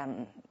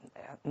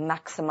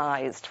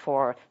maximized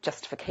for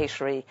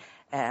justificatory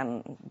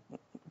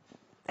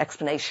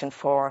explanation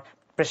for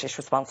British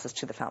responses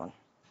to the famine.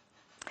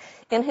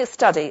 In his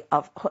study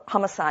of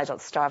homicidal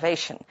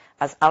starvation,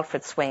 as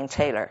Alfred Swain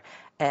Taylor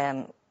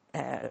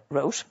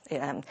wrote,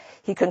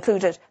 he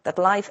concluded that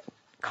life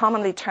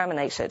commonly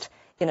terminated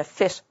in a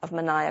fit of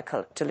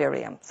maniacal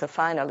delirium. So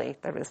finally,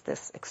 there is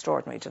this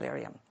extraordinary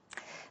delirium.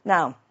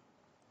 Now,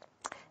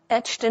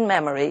 etched in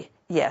memory,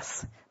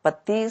 yes,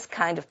 but these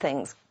kind of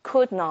things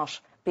could not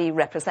be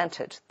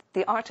represented.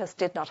 The artist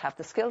did not have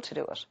the skill to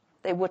do it.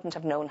 They wouldn't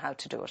have known how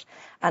to do it.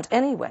 And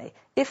anyway,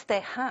 if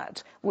they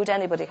had, would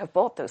anybody have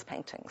bought those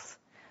paintings?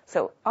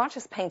 So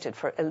artists painted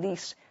for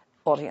elite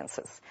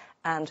audiences,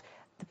 and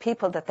the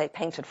people that they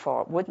painted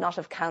for would not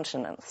have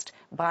countenanced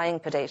buying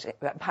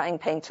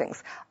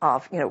paintings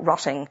of, you know,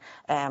 rotting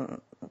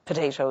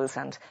potatoes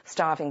and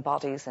starving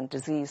bodies and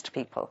diseased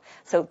people.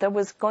 So there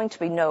was going to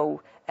be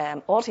no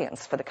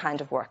audience for the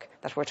kind of work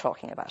that we're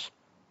talking about.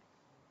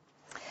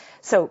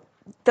 So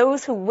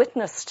those who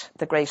witnessed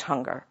the Great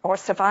Hunger or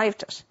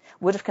survived it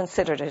would have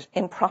considered it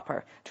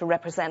improper to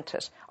represent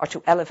it or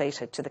to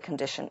elevate it to the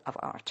condition of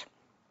art.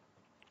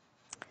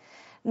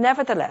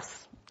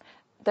 Nevertheless,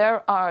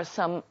 there are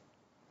some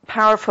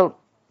powerful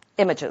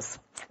images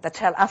that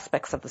tell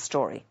aspects of the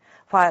story,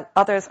 while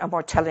others are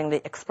more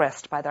tellingly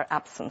expressed by their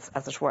absence,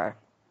 as it were.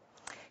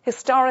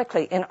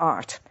 Historically, in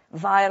art,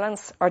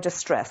 violence or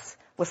distress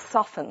was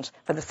softened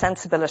for the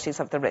sensibilities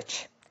of the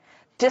rich,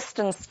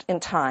 distanced in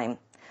time,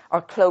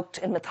 or cloaked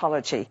in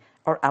mythology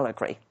or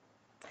allegory.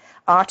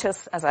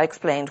 Artists, as I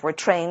explained, were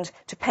trained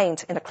to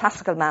paint in a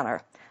classical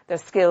manner, their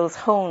skills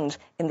honed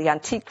in the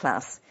antique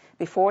class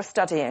before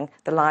studying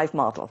the live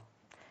model,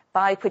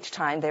 by which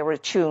time they were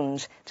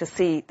attuned to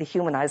see the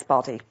humanized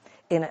body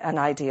in an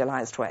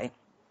idealized way.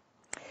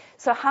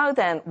 So how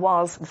then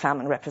was the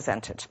famine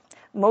represented?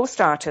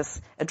 Most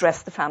artists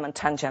addressed the famine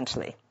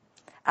tangentially,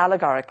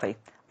 allegorically,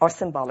 or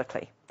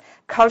symbolically,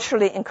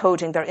 culturally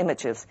encoding their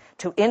images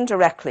to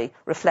indirectly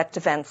reflect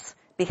events,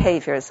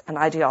 behaviours and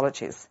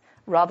ideologies,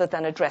 rather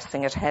than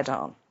addressing it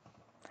head-on,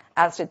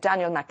 as did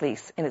Daniel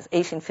Maclise in his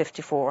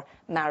 1854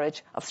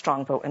 Marriage of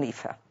Strongbow and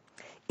Aoife.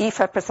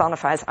 Aoife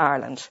personifies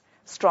Ireland,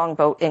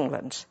 Strongbow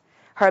England.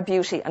 Her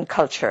beauty and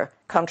culture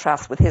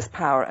contrast with his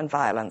power and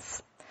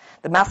violence.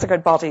 The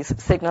massacred bodies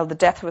signal the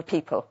death of a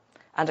people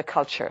and a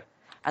culture,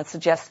 and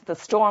suggest the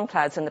storm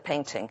clouds in the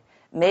painting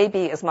may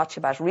be as much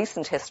about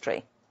recent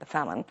history, the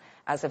famine,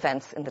 as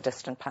events in the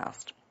distant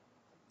past.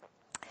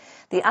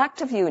 The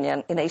Act of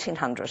Union in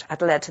 1800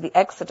 had led to the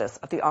exodus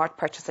of the art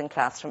purchasing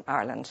class from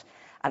Ireland,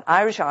 and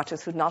Irish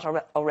artists who had not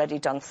already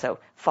done so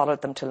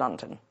followed them to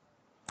London.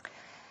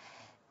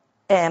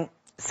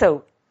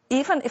 So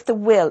even if the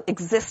will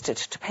existed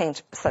to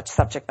paint such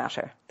subject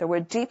matter, there were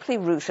deeply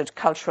rooted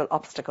cultural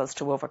obstacles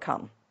to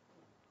overcome.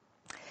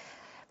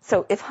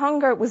 So if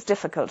hunger was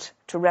difficult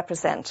to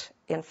represent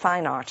in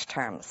fine art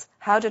terms,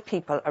 how did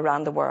people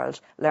around the world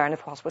learn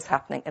of what was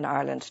happening in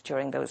Ireland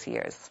during those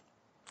years?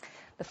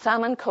 The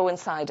famine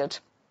coincided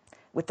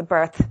with the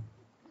birth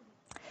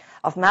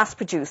of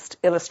mass-produced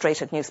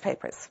illustrated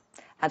newspapers.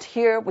 And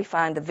here we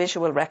find the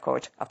visual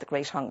record of the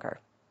Great Hunger.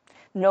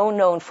 No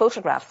known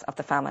photographs of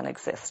the famine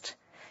exist.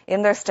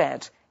 In their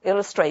stead,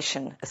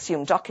 illustration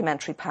assumed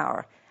documentary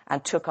power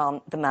and took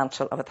on the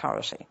mantle of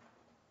authority.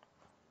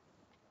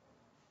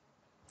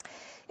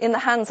 In the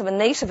hands of a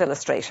native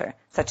illustrator,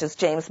 such as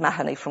James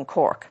Mahoney from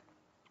Cork,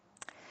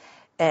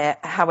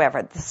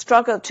 however, the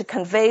struggle to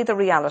convey the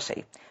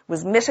reality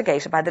was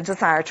mitigated by the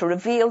desire to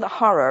reveal the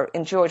horror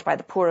endured by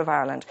the poor of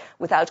Ireland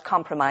without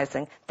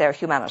compromising their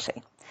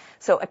humanity.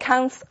 So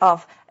accounts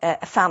of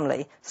a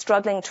family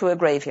struggling to a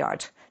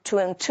graveyard to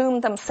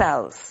entomb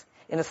themselves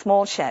in a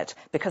small shed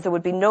because there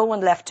would be no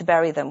one left to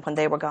bury them when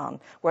they were gone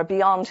were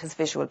beyond his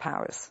visual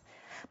powers.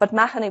 but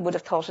Mahony would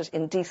have thought it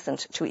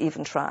indecent to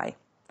even try.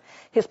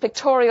 His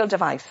pictorial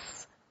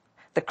device,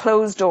 the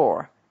closed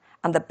door,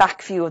 and the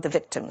back view of the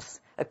victims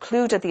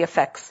occluded the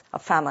effects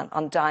of famine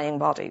on dying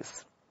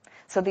bodies.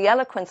 So the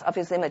eloquence of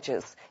his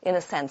images, in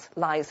a sense,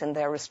 lies in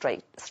their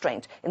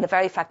restraint, in the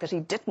very fact that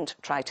he didn't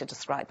try to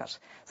describe it.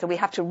 So we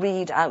have to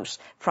read out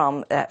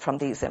from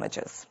these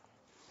images.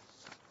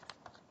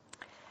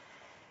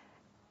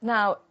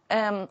 Now,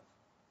 I'm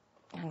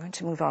going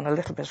to move on a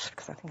little bit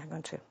because I think I'm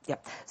going to, yeah.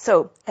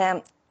 So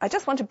I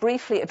just want to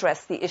briefly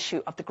address the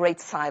issue of the great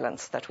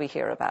silence that we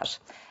hear about.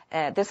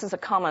 This is a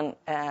common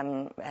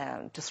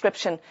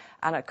description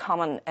and a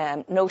common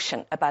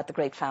notion about the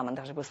Great Famine,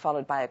 that it was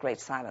followed by a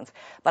great silence.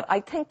 But I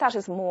think that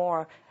is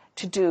more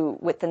to do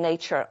with the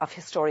nature of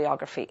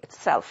historiography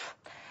itself,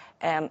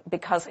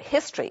 because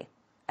history,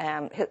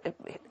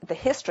 the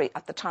history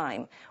at the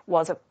time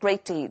was of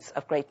great deeds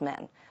of great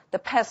men. The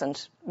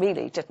peasant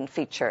really didn't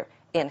feature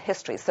in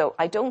history. So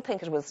I don't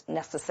think it was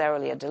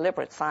necessarily a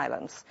deliberate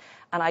silence,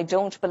 and I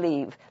don't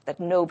believe that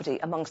nobody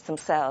amongst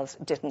themselves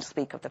didn't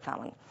speak of the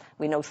famine.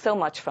 We know so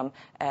much from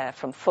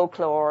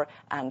folklore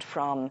and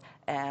from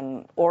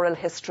oral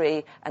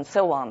history and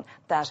so on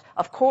that,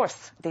 of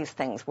course, these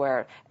things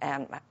were,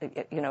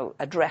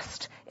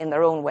 addressed in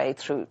their own way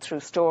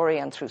through story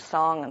and through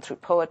song and through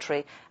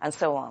poetry and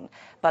so on.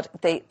 But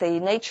the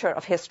nature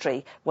of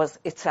history was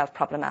itself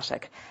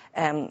problematic.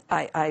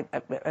 I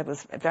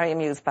was very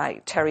amused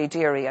by Terry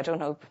Deary. I don't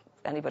know if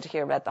anybody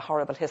here read the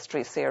Horrible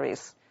History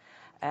series.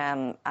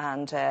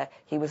 And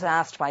he was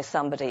asked by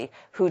somebody,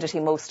 who did he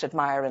most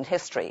admire in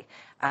history?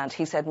 And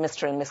he said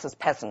Mr. and Mrs.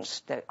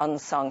 Peasant, the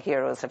unsung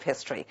heroes of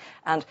history.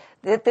 And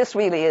this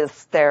really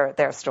is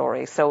their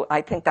story. So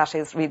I think that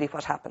is really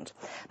what happened.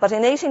 But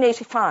in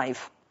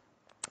 1885,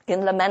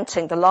 in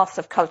lamenting the loss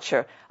of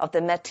culture of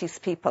the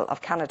Métis people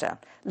of Canada,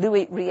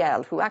 Louis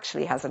Riel, who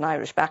actually has an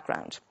Irish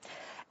background,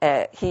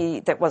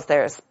 that was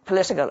their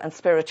political and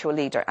spiritual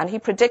leader, and he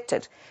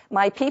predicted,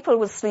 "My people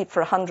will sleep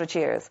for 100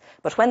 years,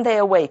 but when they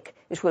awake,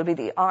 it will be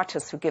the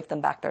artists who give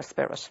them back their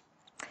spirit."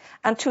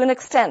 And to an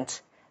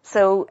extent,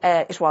 so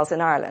it was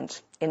in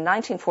Ireland. In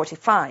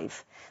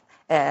 1945,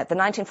 the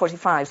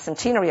 1945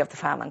 centenary of the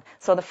famine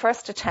saw the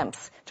first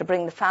attempts to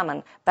bring the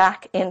famine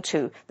back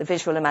into the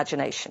visual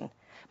imagination.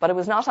 But it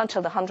was not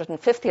until the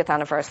 150th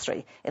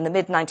anniversary in the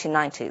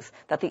mid-1990s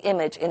that the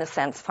image, in a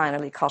sense,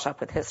 finally caught up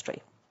with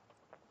history.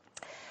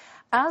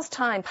 As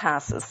time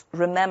passes,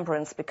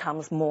 remembrance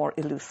becomes more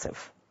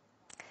elusive.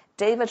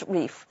 David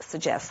Reef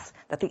suggests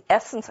that the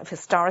essence of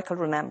historical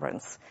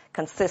remembrance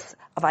consists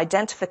of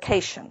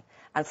identification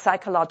and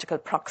psychological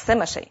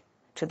proximity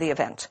to the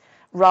event,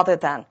 rather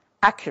than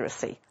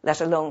accuracy, let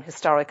alone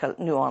historical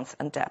nuance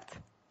and depth.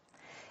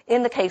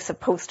 In the case of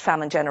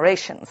post-famine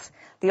generations,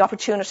 the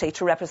opportunity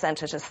to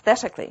represent it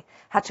aesthetically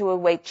had to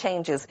await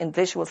changes in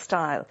visual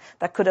style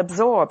that could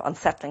absorb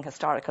unsettling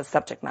historical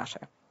subject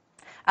matter.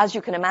 As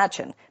you can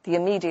imagine, the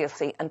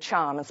immediacy and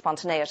charm and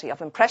spontaneity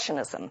of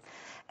Impressionism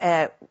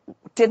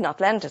did not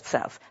lend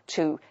itself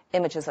to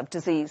images of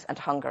disease and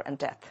hunger and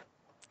death.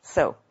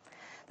 So,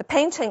 the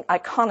painting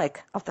iconic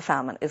of the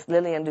famine is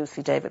Lillian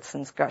Lucy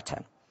Davidson's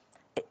Goethe,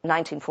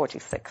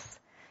 1946.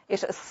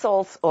 It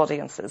assaults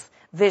audiences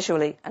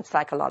visually and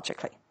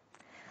psychologically.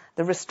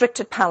 The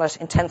restricted palette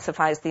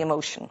intensifies the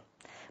emotion.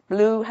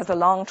 Blue has a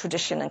long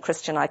tradition in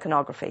Christian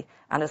iconography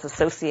and is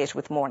associated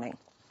with mourning.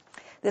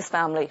 This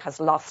family has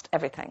lost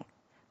everything,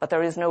 but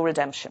there is no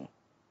redemption.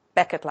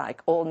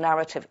 Beckett-like, all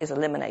narrative is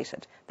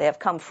eliminated. They have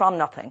come from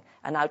nothing,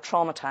 and now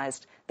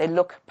traumatized, they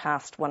look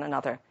past one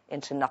another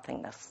into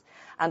nothingness.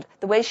 And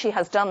the way she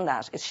has done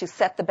that is she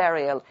set the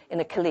burial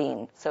in a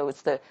colleen. So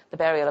it's the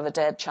burial of a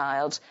dead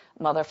child,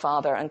 mother,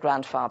 father, and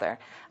grandfather.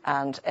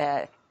 And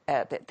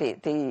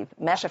the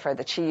metaphor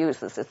that she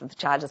uses is that the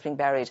child is being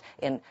buried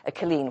in a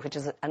colleen, which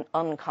is an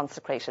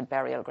unconsecrated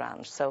burial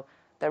ground. So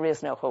there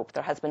is no hope.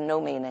 There has been no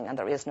meaning, and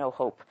there is no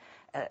hope.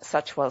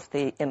 Such was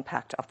the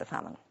impact of the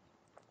famine.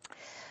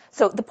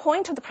 So the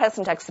point of the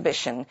present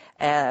exhibition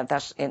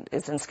that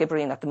is in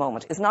Skibbereen at the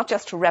moment is not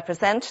just to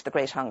represent the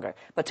Great Hunger,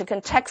 but to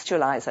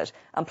contextualise it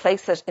and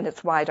place it in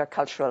its wider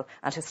cultural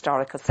and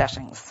historical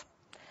settings.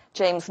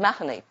 James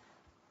Mahony's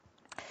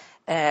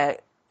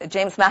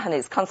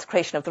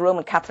consecration of the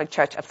Roman Catholic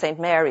Church of St.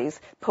 Mary's,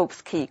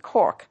 Pope's Quay,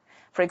 Cork,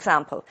 for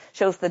example,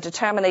 shows the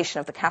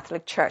determination of the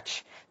Catholic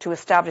Church to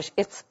establish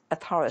its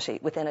authority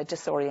within a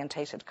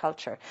disorientated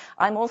culture.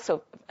 I'm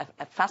also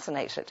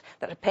fascinated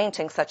that a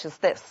painting such as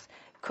this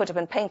could have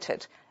been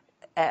painted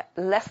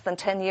less than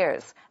 10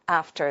 years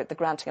after the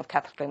granting of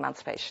Catholic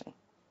emancipation.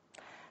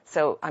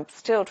 So I'm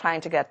still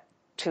trying to get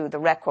to the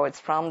records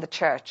from the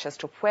church as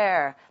to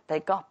where they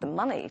got the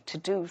money to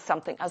do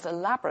something as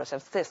elaborate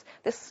as this.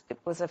 This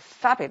was a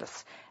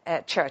fabulous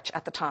church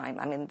at the time.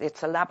 I mean,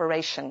 its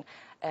elaboration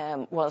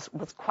was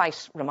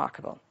quite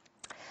remarkable.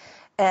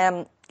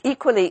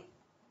 Equally,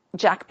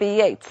 Jack B.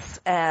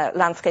 Yeats'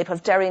 landscape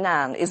of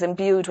Derrynane is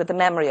imbued with the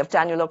memory of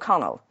Daniel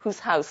O'Connell, whose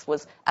house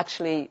was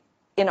actually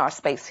in our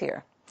space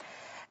here,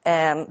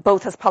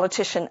 both as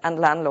politician and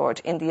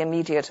landlord in the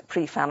immediate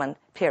pre-famine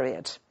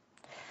period.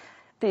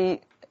 The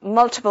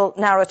multiple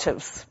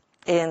narratives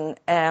in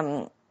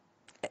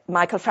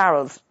Michael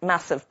Farrell's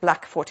massive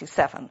Black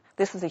 47.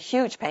 This is a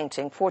huge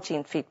painting,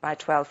 14 feet by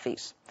 12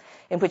 feet,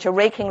 in which a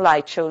raking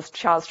light shows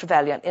Charles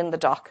Trevelyan in the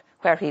dock,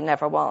 where he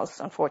never was,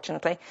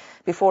 unfortunately,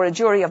 before a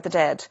jury of the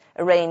dead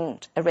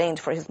arraigned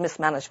for his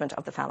mismanagement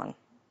of the famine.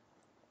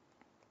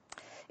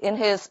 In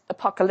his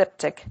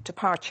apocalyptic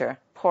departure,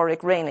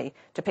 Pádraig Rainey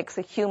depicts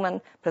a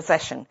human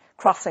procession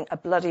crossing a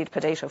bloodied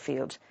potato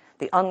field,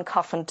 the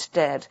uncoffined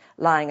dead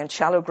lying in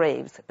shallow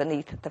graves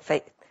beneath the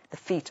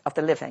feet of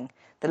the living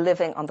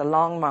on the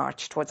long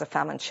march towards a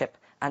famine ship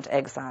and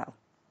exile.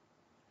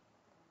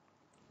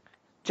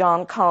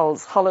 John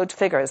Call's hollowed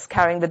figures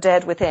carrying the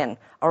dead within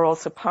are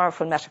also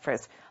powerful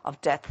metaphors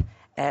of death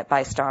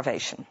by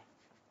starvation.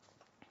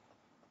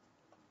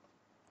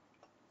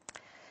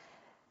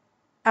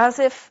 As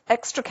if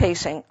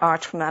extricating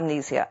art from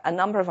amnesia, a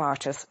number of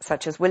artists,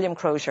 such as William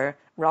Crozier,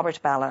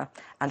 Robert Balla,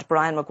 and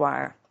Brian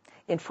Maguire,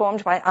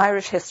 informed by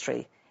Irish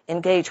history,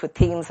 engage with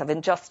themes of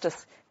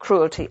injustice,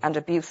 cruelty, and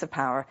abuse of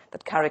power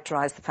that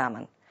characterize the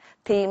famine,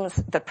 themes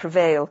that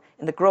prevail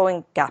in the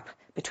growing gap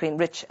between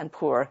rich and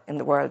poor in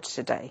the world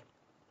today.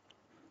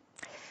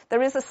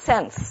 There is a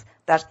sense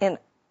in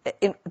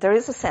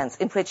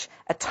which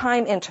a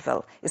time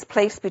interval is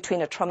placed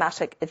between a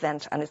traumatic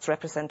event and its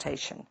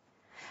representation.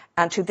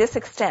 And to this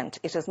extent,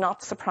 it is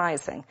not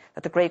surprising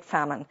that the Great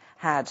Famine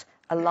had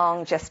a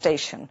long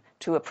gestation,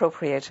 to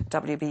appropriate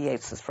W.B.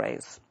 Yeats's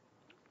phrase.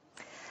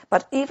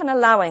 But even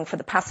allowing for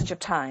the passage of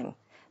time,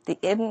 the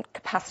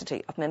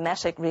incapacity of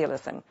mimetic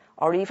realism,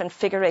 or even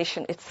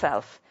figuration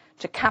itself,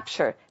 to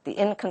capture the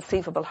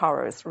inconceivable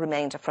horrors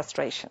remained a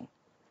frustration.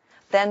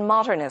 Then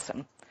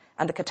modernism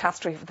and the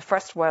catastrophe of the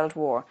First World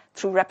War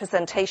threw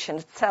representation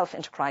itself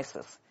into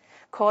crisis,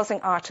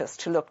 causing artists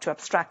to look to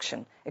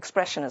abstraction,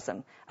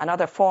 expressionism, and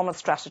other formal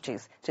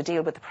strategies to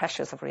deal with the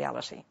pressures of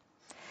reality.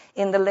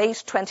 In the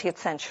late 20th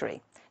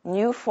century,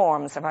 new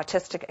forms of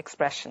artistic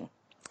expression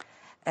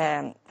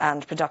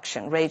and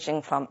production,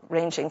 ranging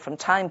from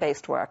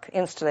time-based work,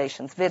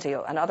 installations,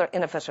 video, and other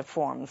innovative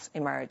forms,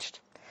 emerged.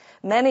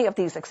 Many of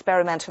these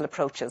experimental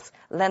approaches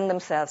lend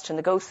themselves to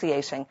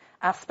negotiating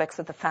aspects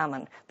of the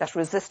famine that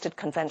resisted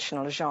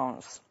conventional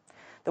genres.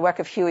 The work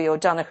of Hughie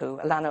O'Donoghue,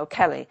 Alana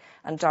O'Kelly,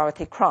 and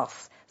Dorothy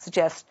Cross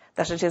suggests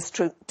that it is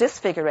through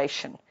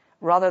disfiguration,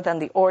 rather than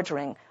the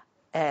ordering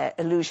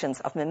illusions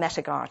of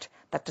mimetic art,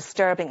 that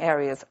disturbing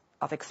areas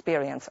of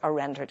experience are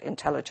rendered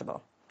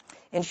intelligible.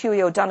 In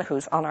Hughie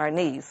O'Donoghue's On Our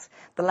Knees,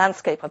 the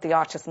landscape of the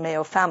artist's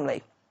Mayo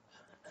family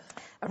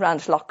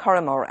around Loch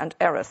Corrimore and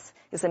Erris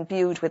is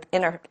imbued with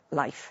inner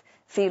life,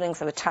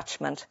 feelings of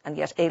attachment and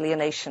yet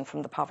alienation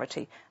from the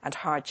poverty and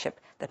hardship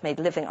that made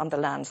living on the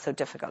land so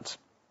difficult.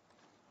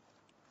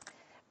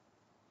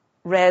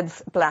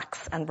 Reds,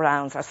 blacks and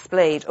browns are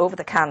splayed over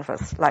the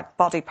canvas like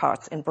body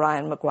parts in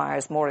Brian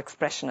Maguire's more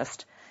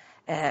expressionistic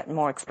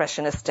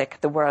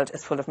The World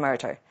is Full of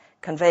Murder,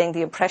 conveying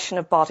the impression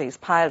of bodies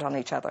piled on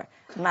each other,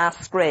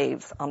 mass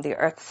graves on the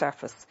earth's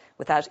surface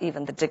without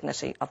even the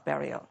dignity of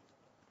burial.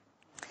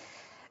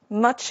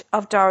 Much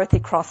of Dorothy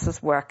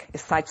Cross's work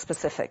is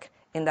site-specific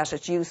in that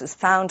it uses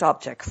found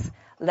objects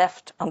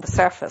left on the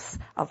surface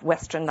of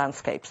Western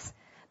landscapes,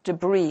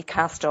 debris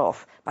cast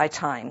off by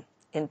time.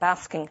 In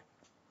Basking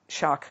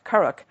Shark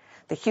Curragh,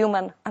 the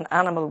human and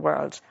animal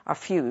world are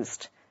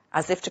fused,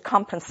 as if to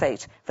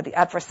compensate for the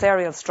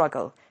adversarial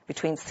struggle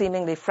between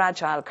seemingly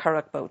fragile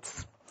curragh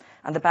boats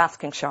and the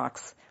basking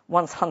sharks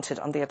once hunted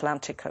on the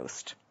Atlantic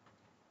coast.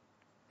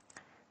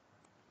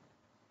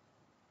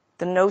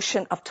 The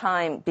notion of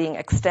time being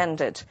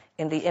extended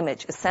in the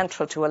image is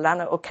central to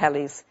Alana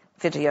O'Kelly's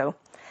video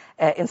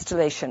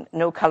installation,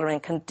 No Colouring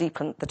Can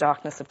Deepen the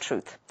Darkness of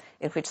Truth,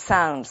 in which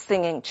sound,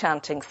 singing,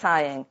 chanting,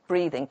 sighing,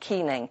 breathing,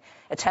 keening,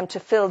 attempt to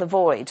fill the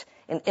void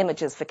in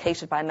images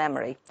vacated by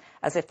memory,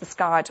 as if the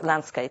scarred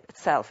landscape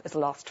itself is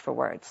lost for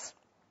words.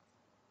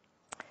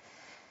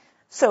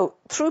 So,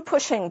 through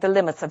pushing the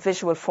limits of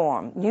visual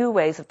form, new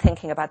ways of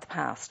thinking about the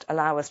past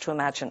allow us to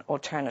imagine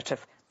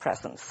alternative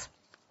presents.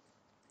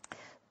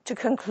 To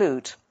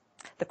conclude,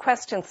 the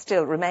question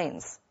still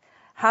remains: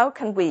 how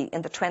can we,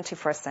 in the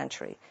 21st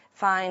century,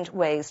 find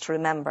ways to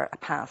remember a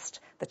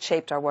past that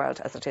shaped our world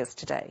as it is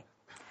today?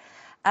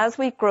 As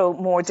we grow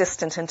more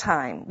distant in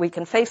time, we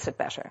can face it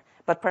better,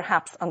 but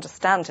perhaps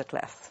understand it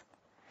less.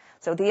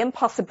 So the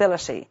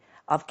impossibility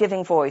of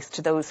giving voice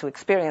to those who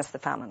experience the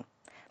famine,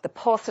 the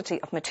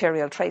paucity of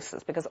material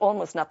traces, because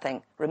almost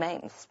nothing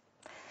remains,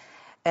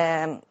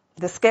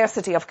 the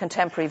scarcity of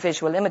contemporary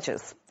visual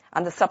images,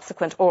 and the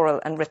subsequent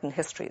oral and written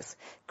histories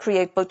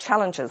create both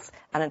challenges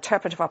and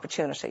interpretive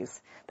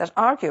opportunities that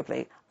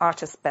arguably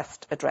artists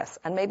best address.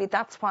 And maybe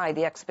that's why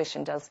the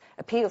exhibition does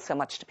appeal so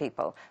much to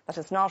people, that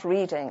it's not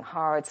reading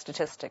hard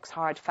statistics,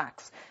 hard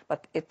facts,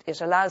 but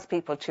it allows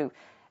people to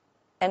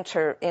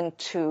enter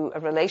into a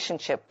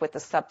relationship with the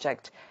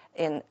subject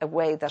in a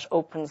way that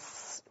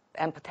opens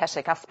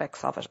empathetic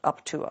aspects of it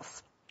up to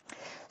us.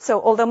 So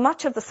although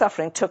much of the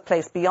suffering took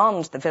place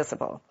beyond the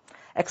visible,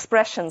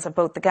 expressions of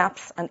both the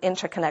gaps and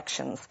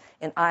interconnections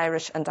in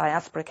Irish and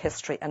diasporic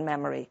history and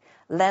memory,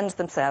 lend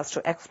themselves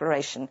to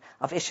exploration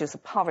of issues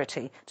of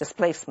poverty,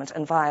 displacement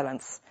and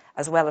violence,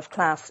 as well as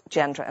class,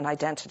 gender and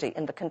identity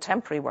in the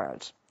contemporary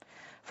world.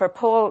 For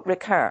Paul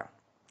Ricoeur,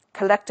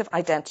 collective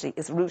identity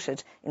is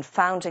rooted in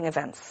founding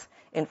events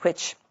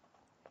which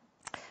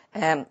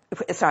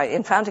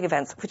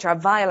are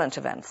violent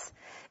events.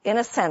 In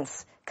a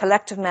sense,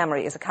 collective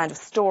memory is a kind of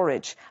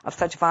storage of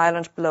such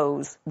violent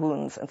blows,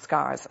 wounds and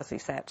scars, as he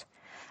said.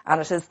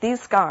 And it is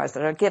these scars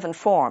that are given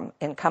form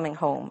in Coming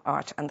Home,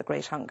 Art and the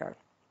Great Hunger.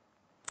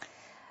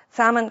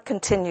 Famine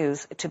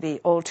continues to be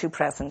all too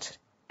present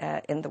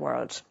in the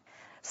world.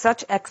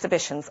 Such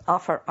exhibitions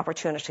offer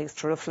opportunities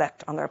to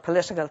reflect on their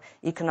political,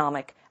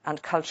 economic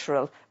and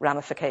cultural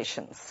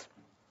ramifications.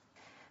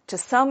 To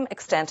some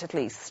extent at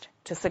least,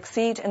 to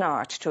succeed in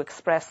art to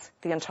express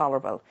the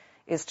intolerable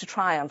is to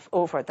triumph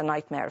over the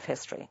nightmare of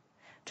history.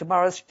 To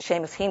borrow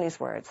Seamus Heaney's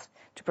words,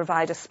 to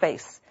provide a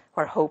space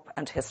where hope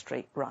and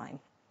history rhyme.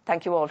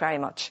 Thank you all very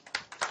much.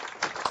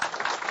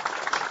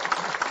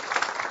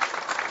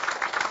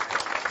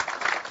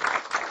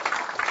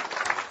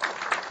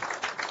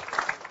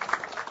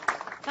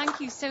 Thank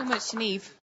you so much, Niamh.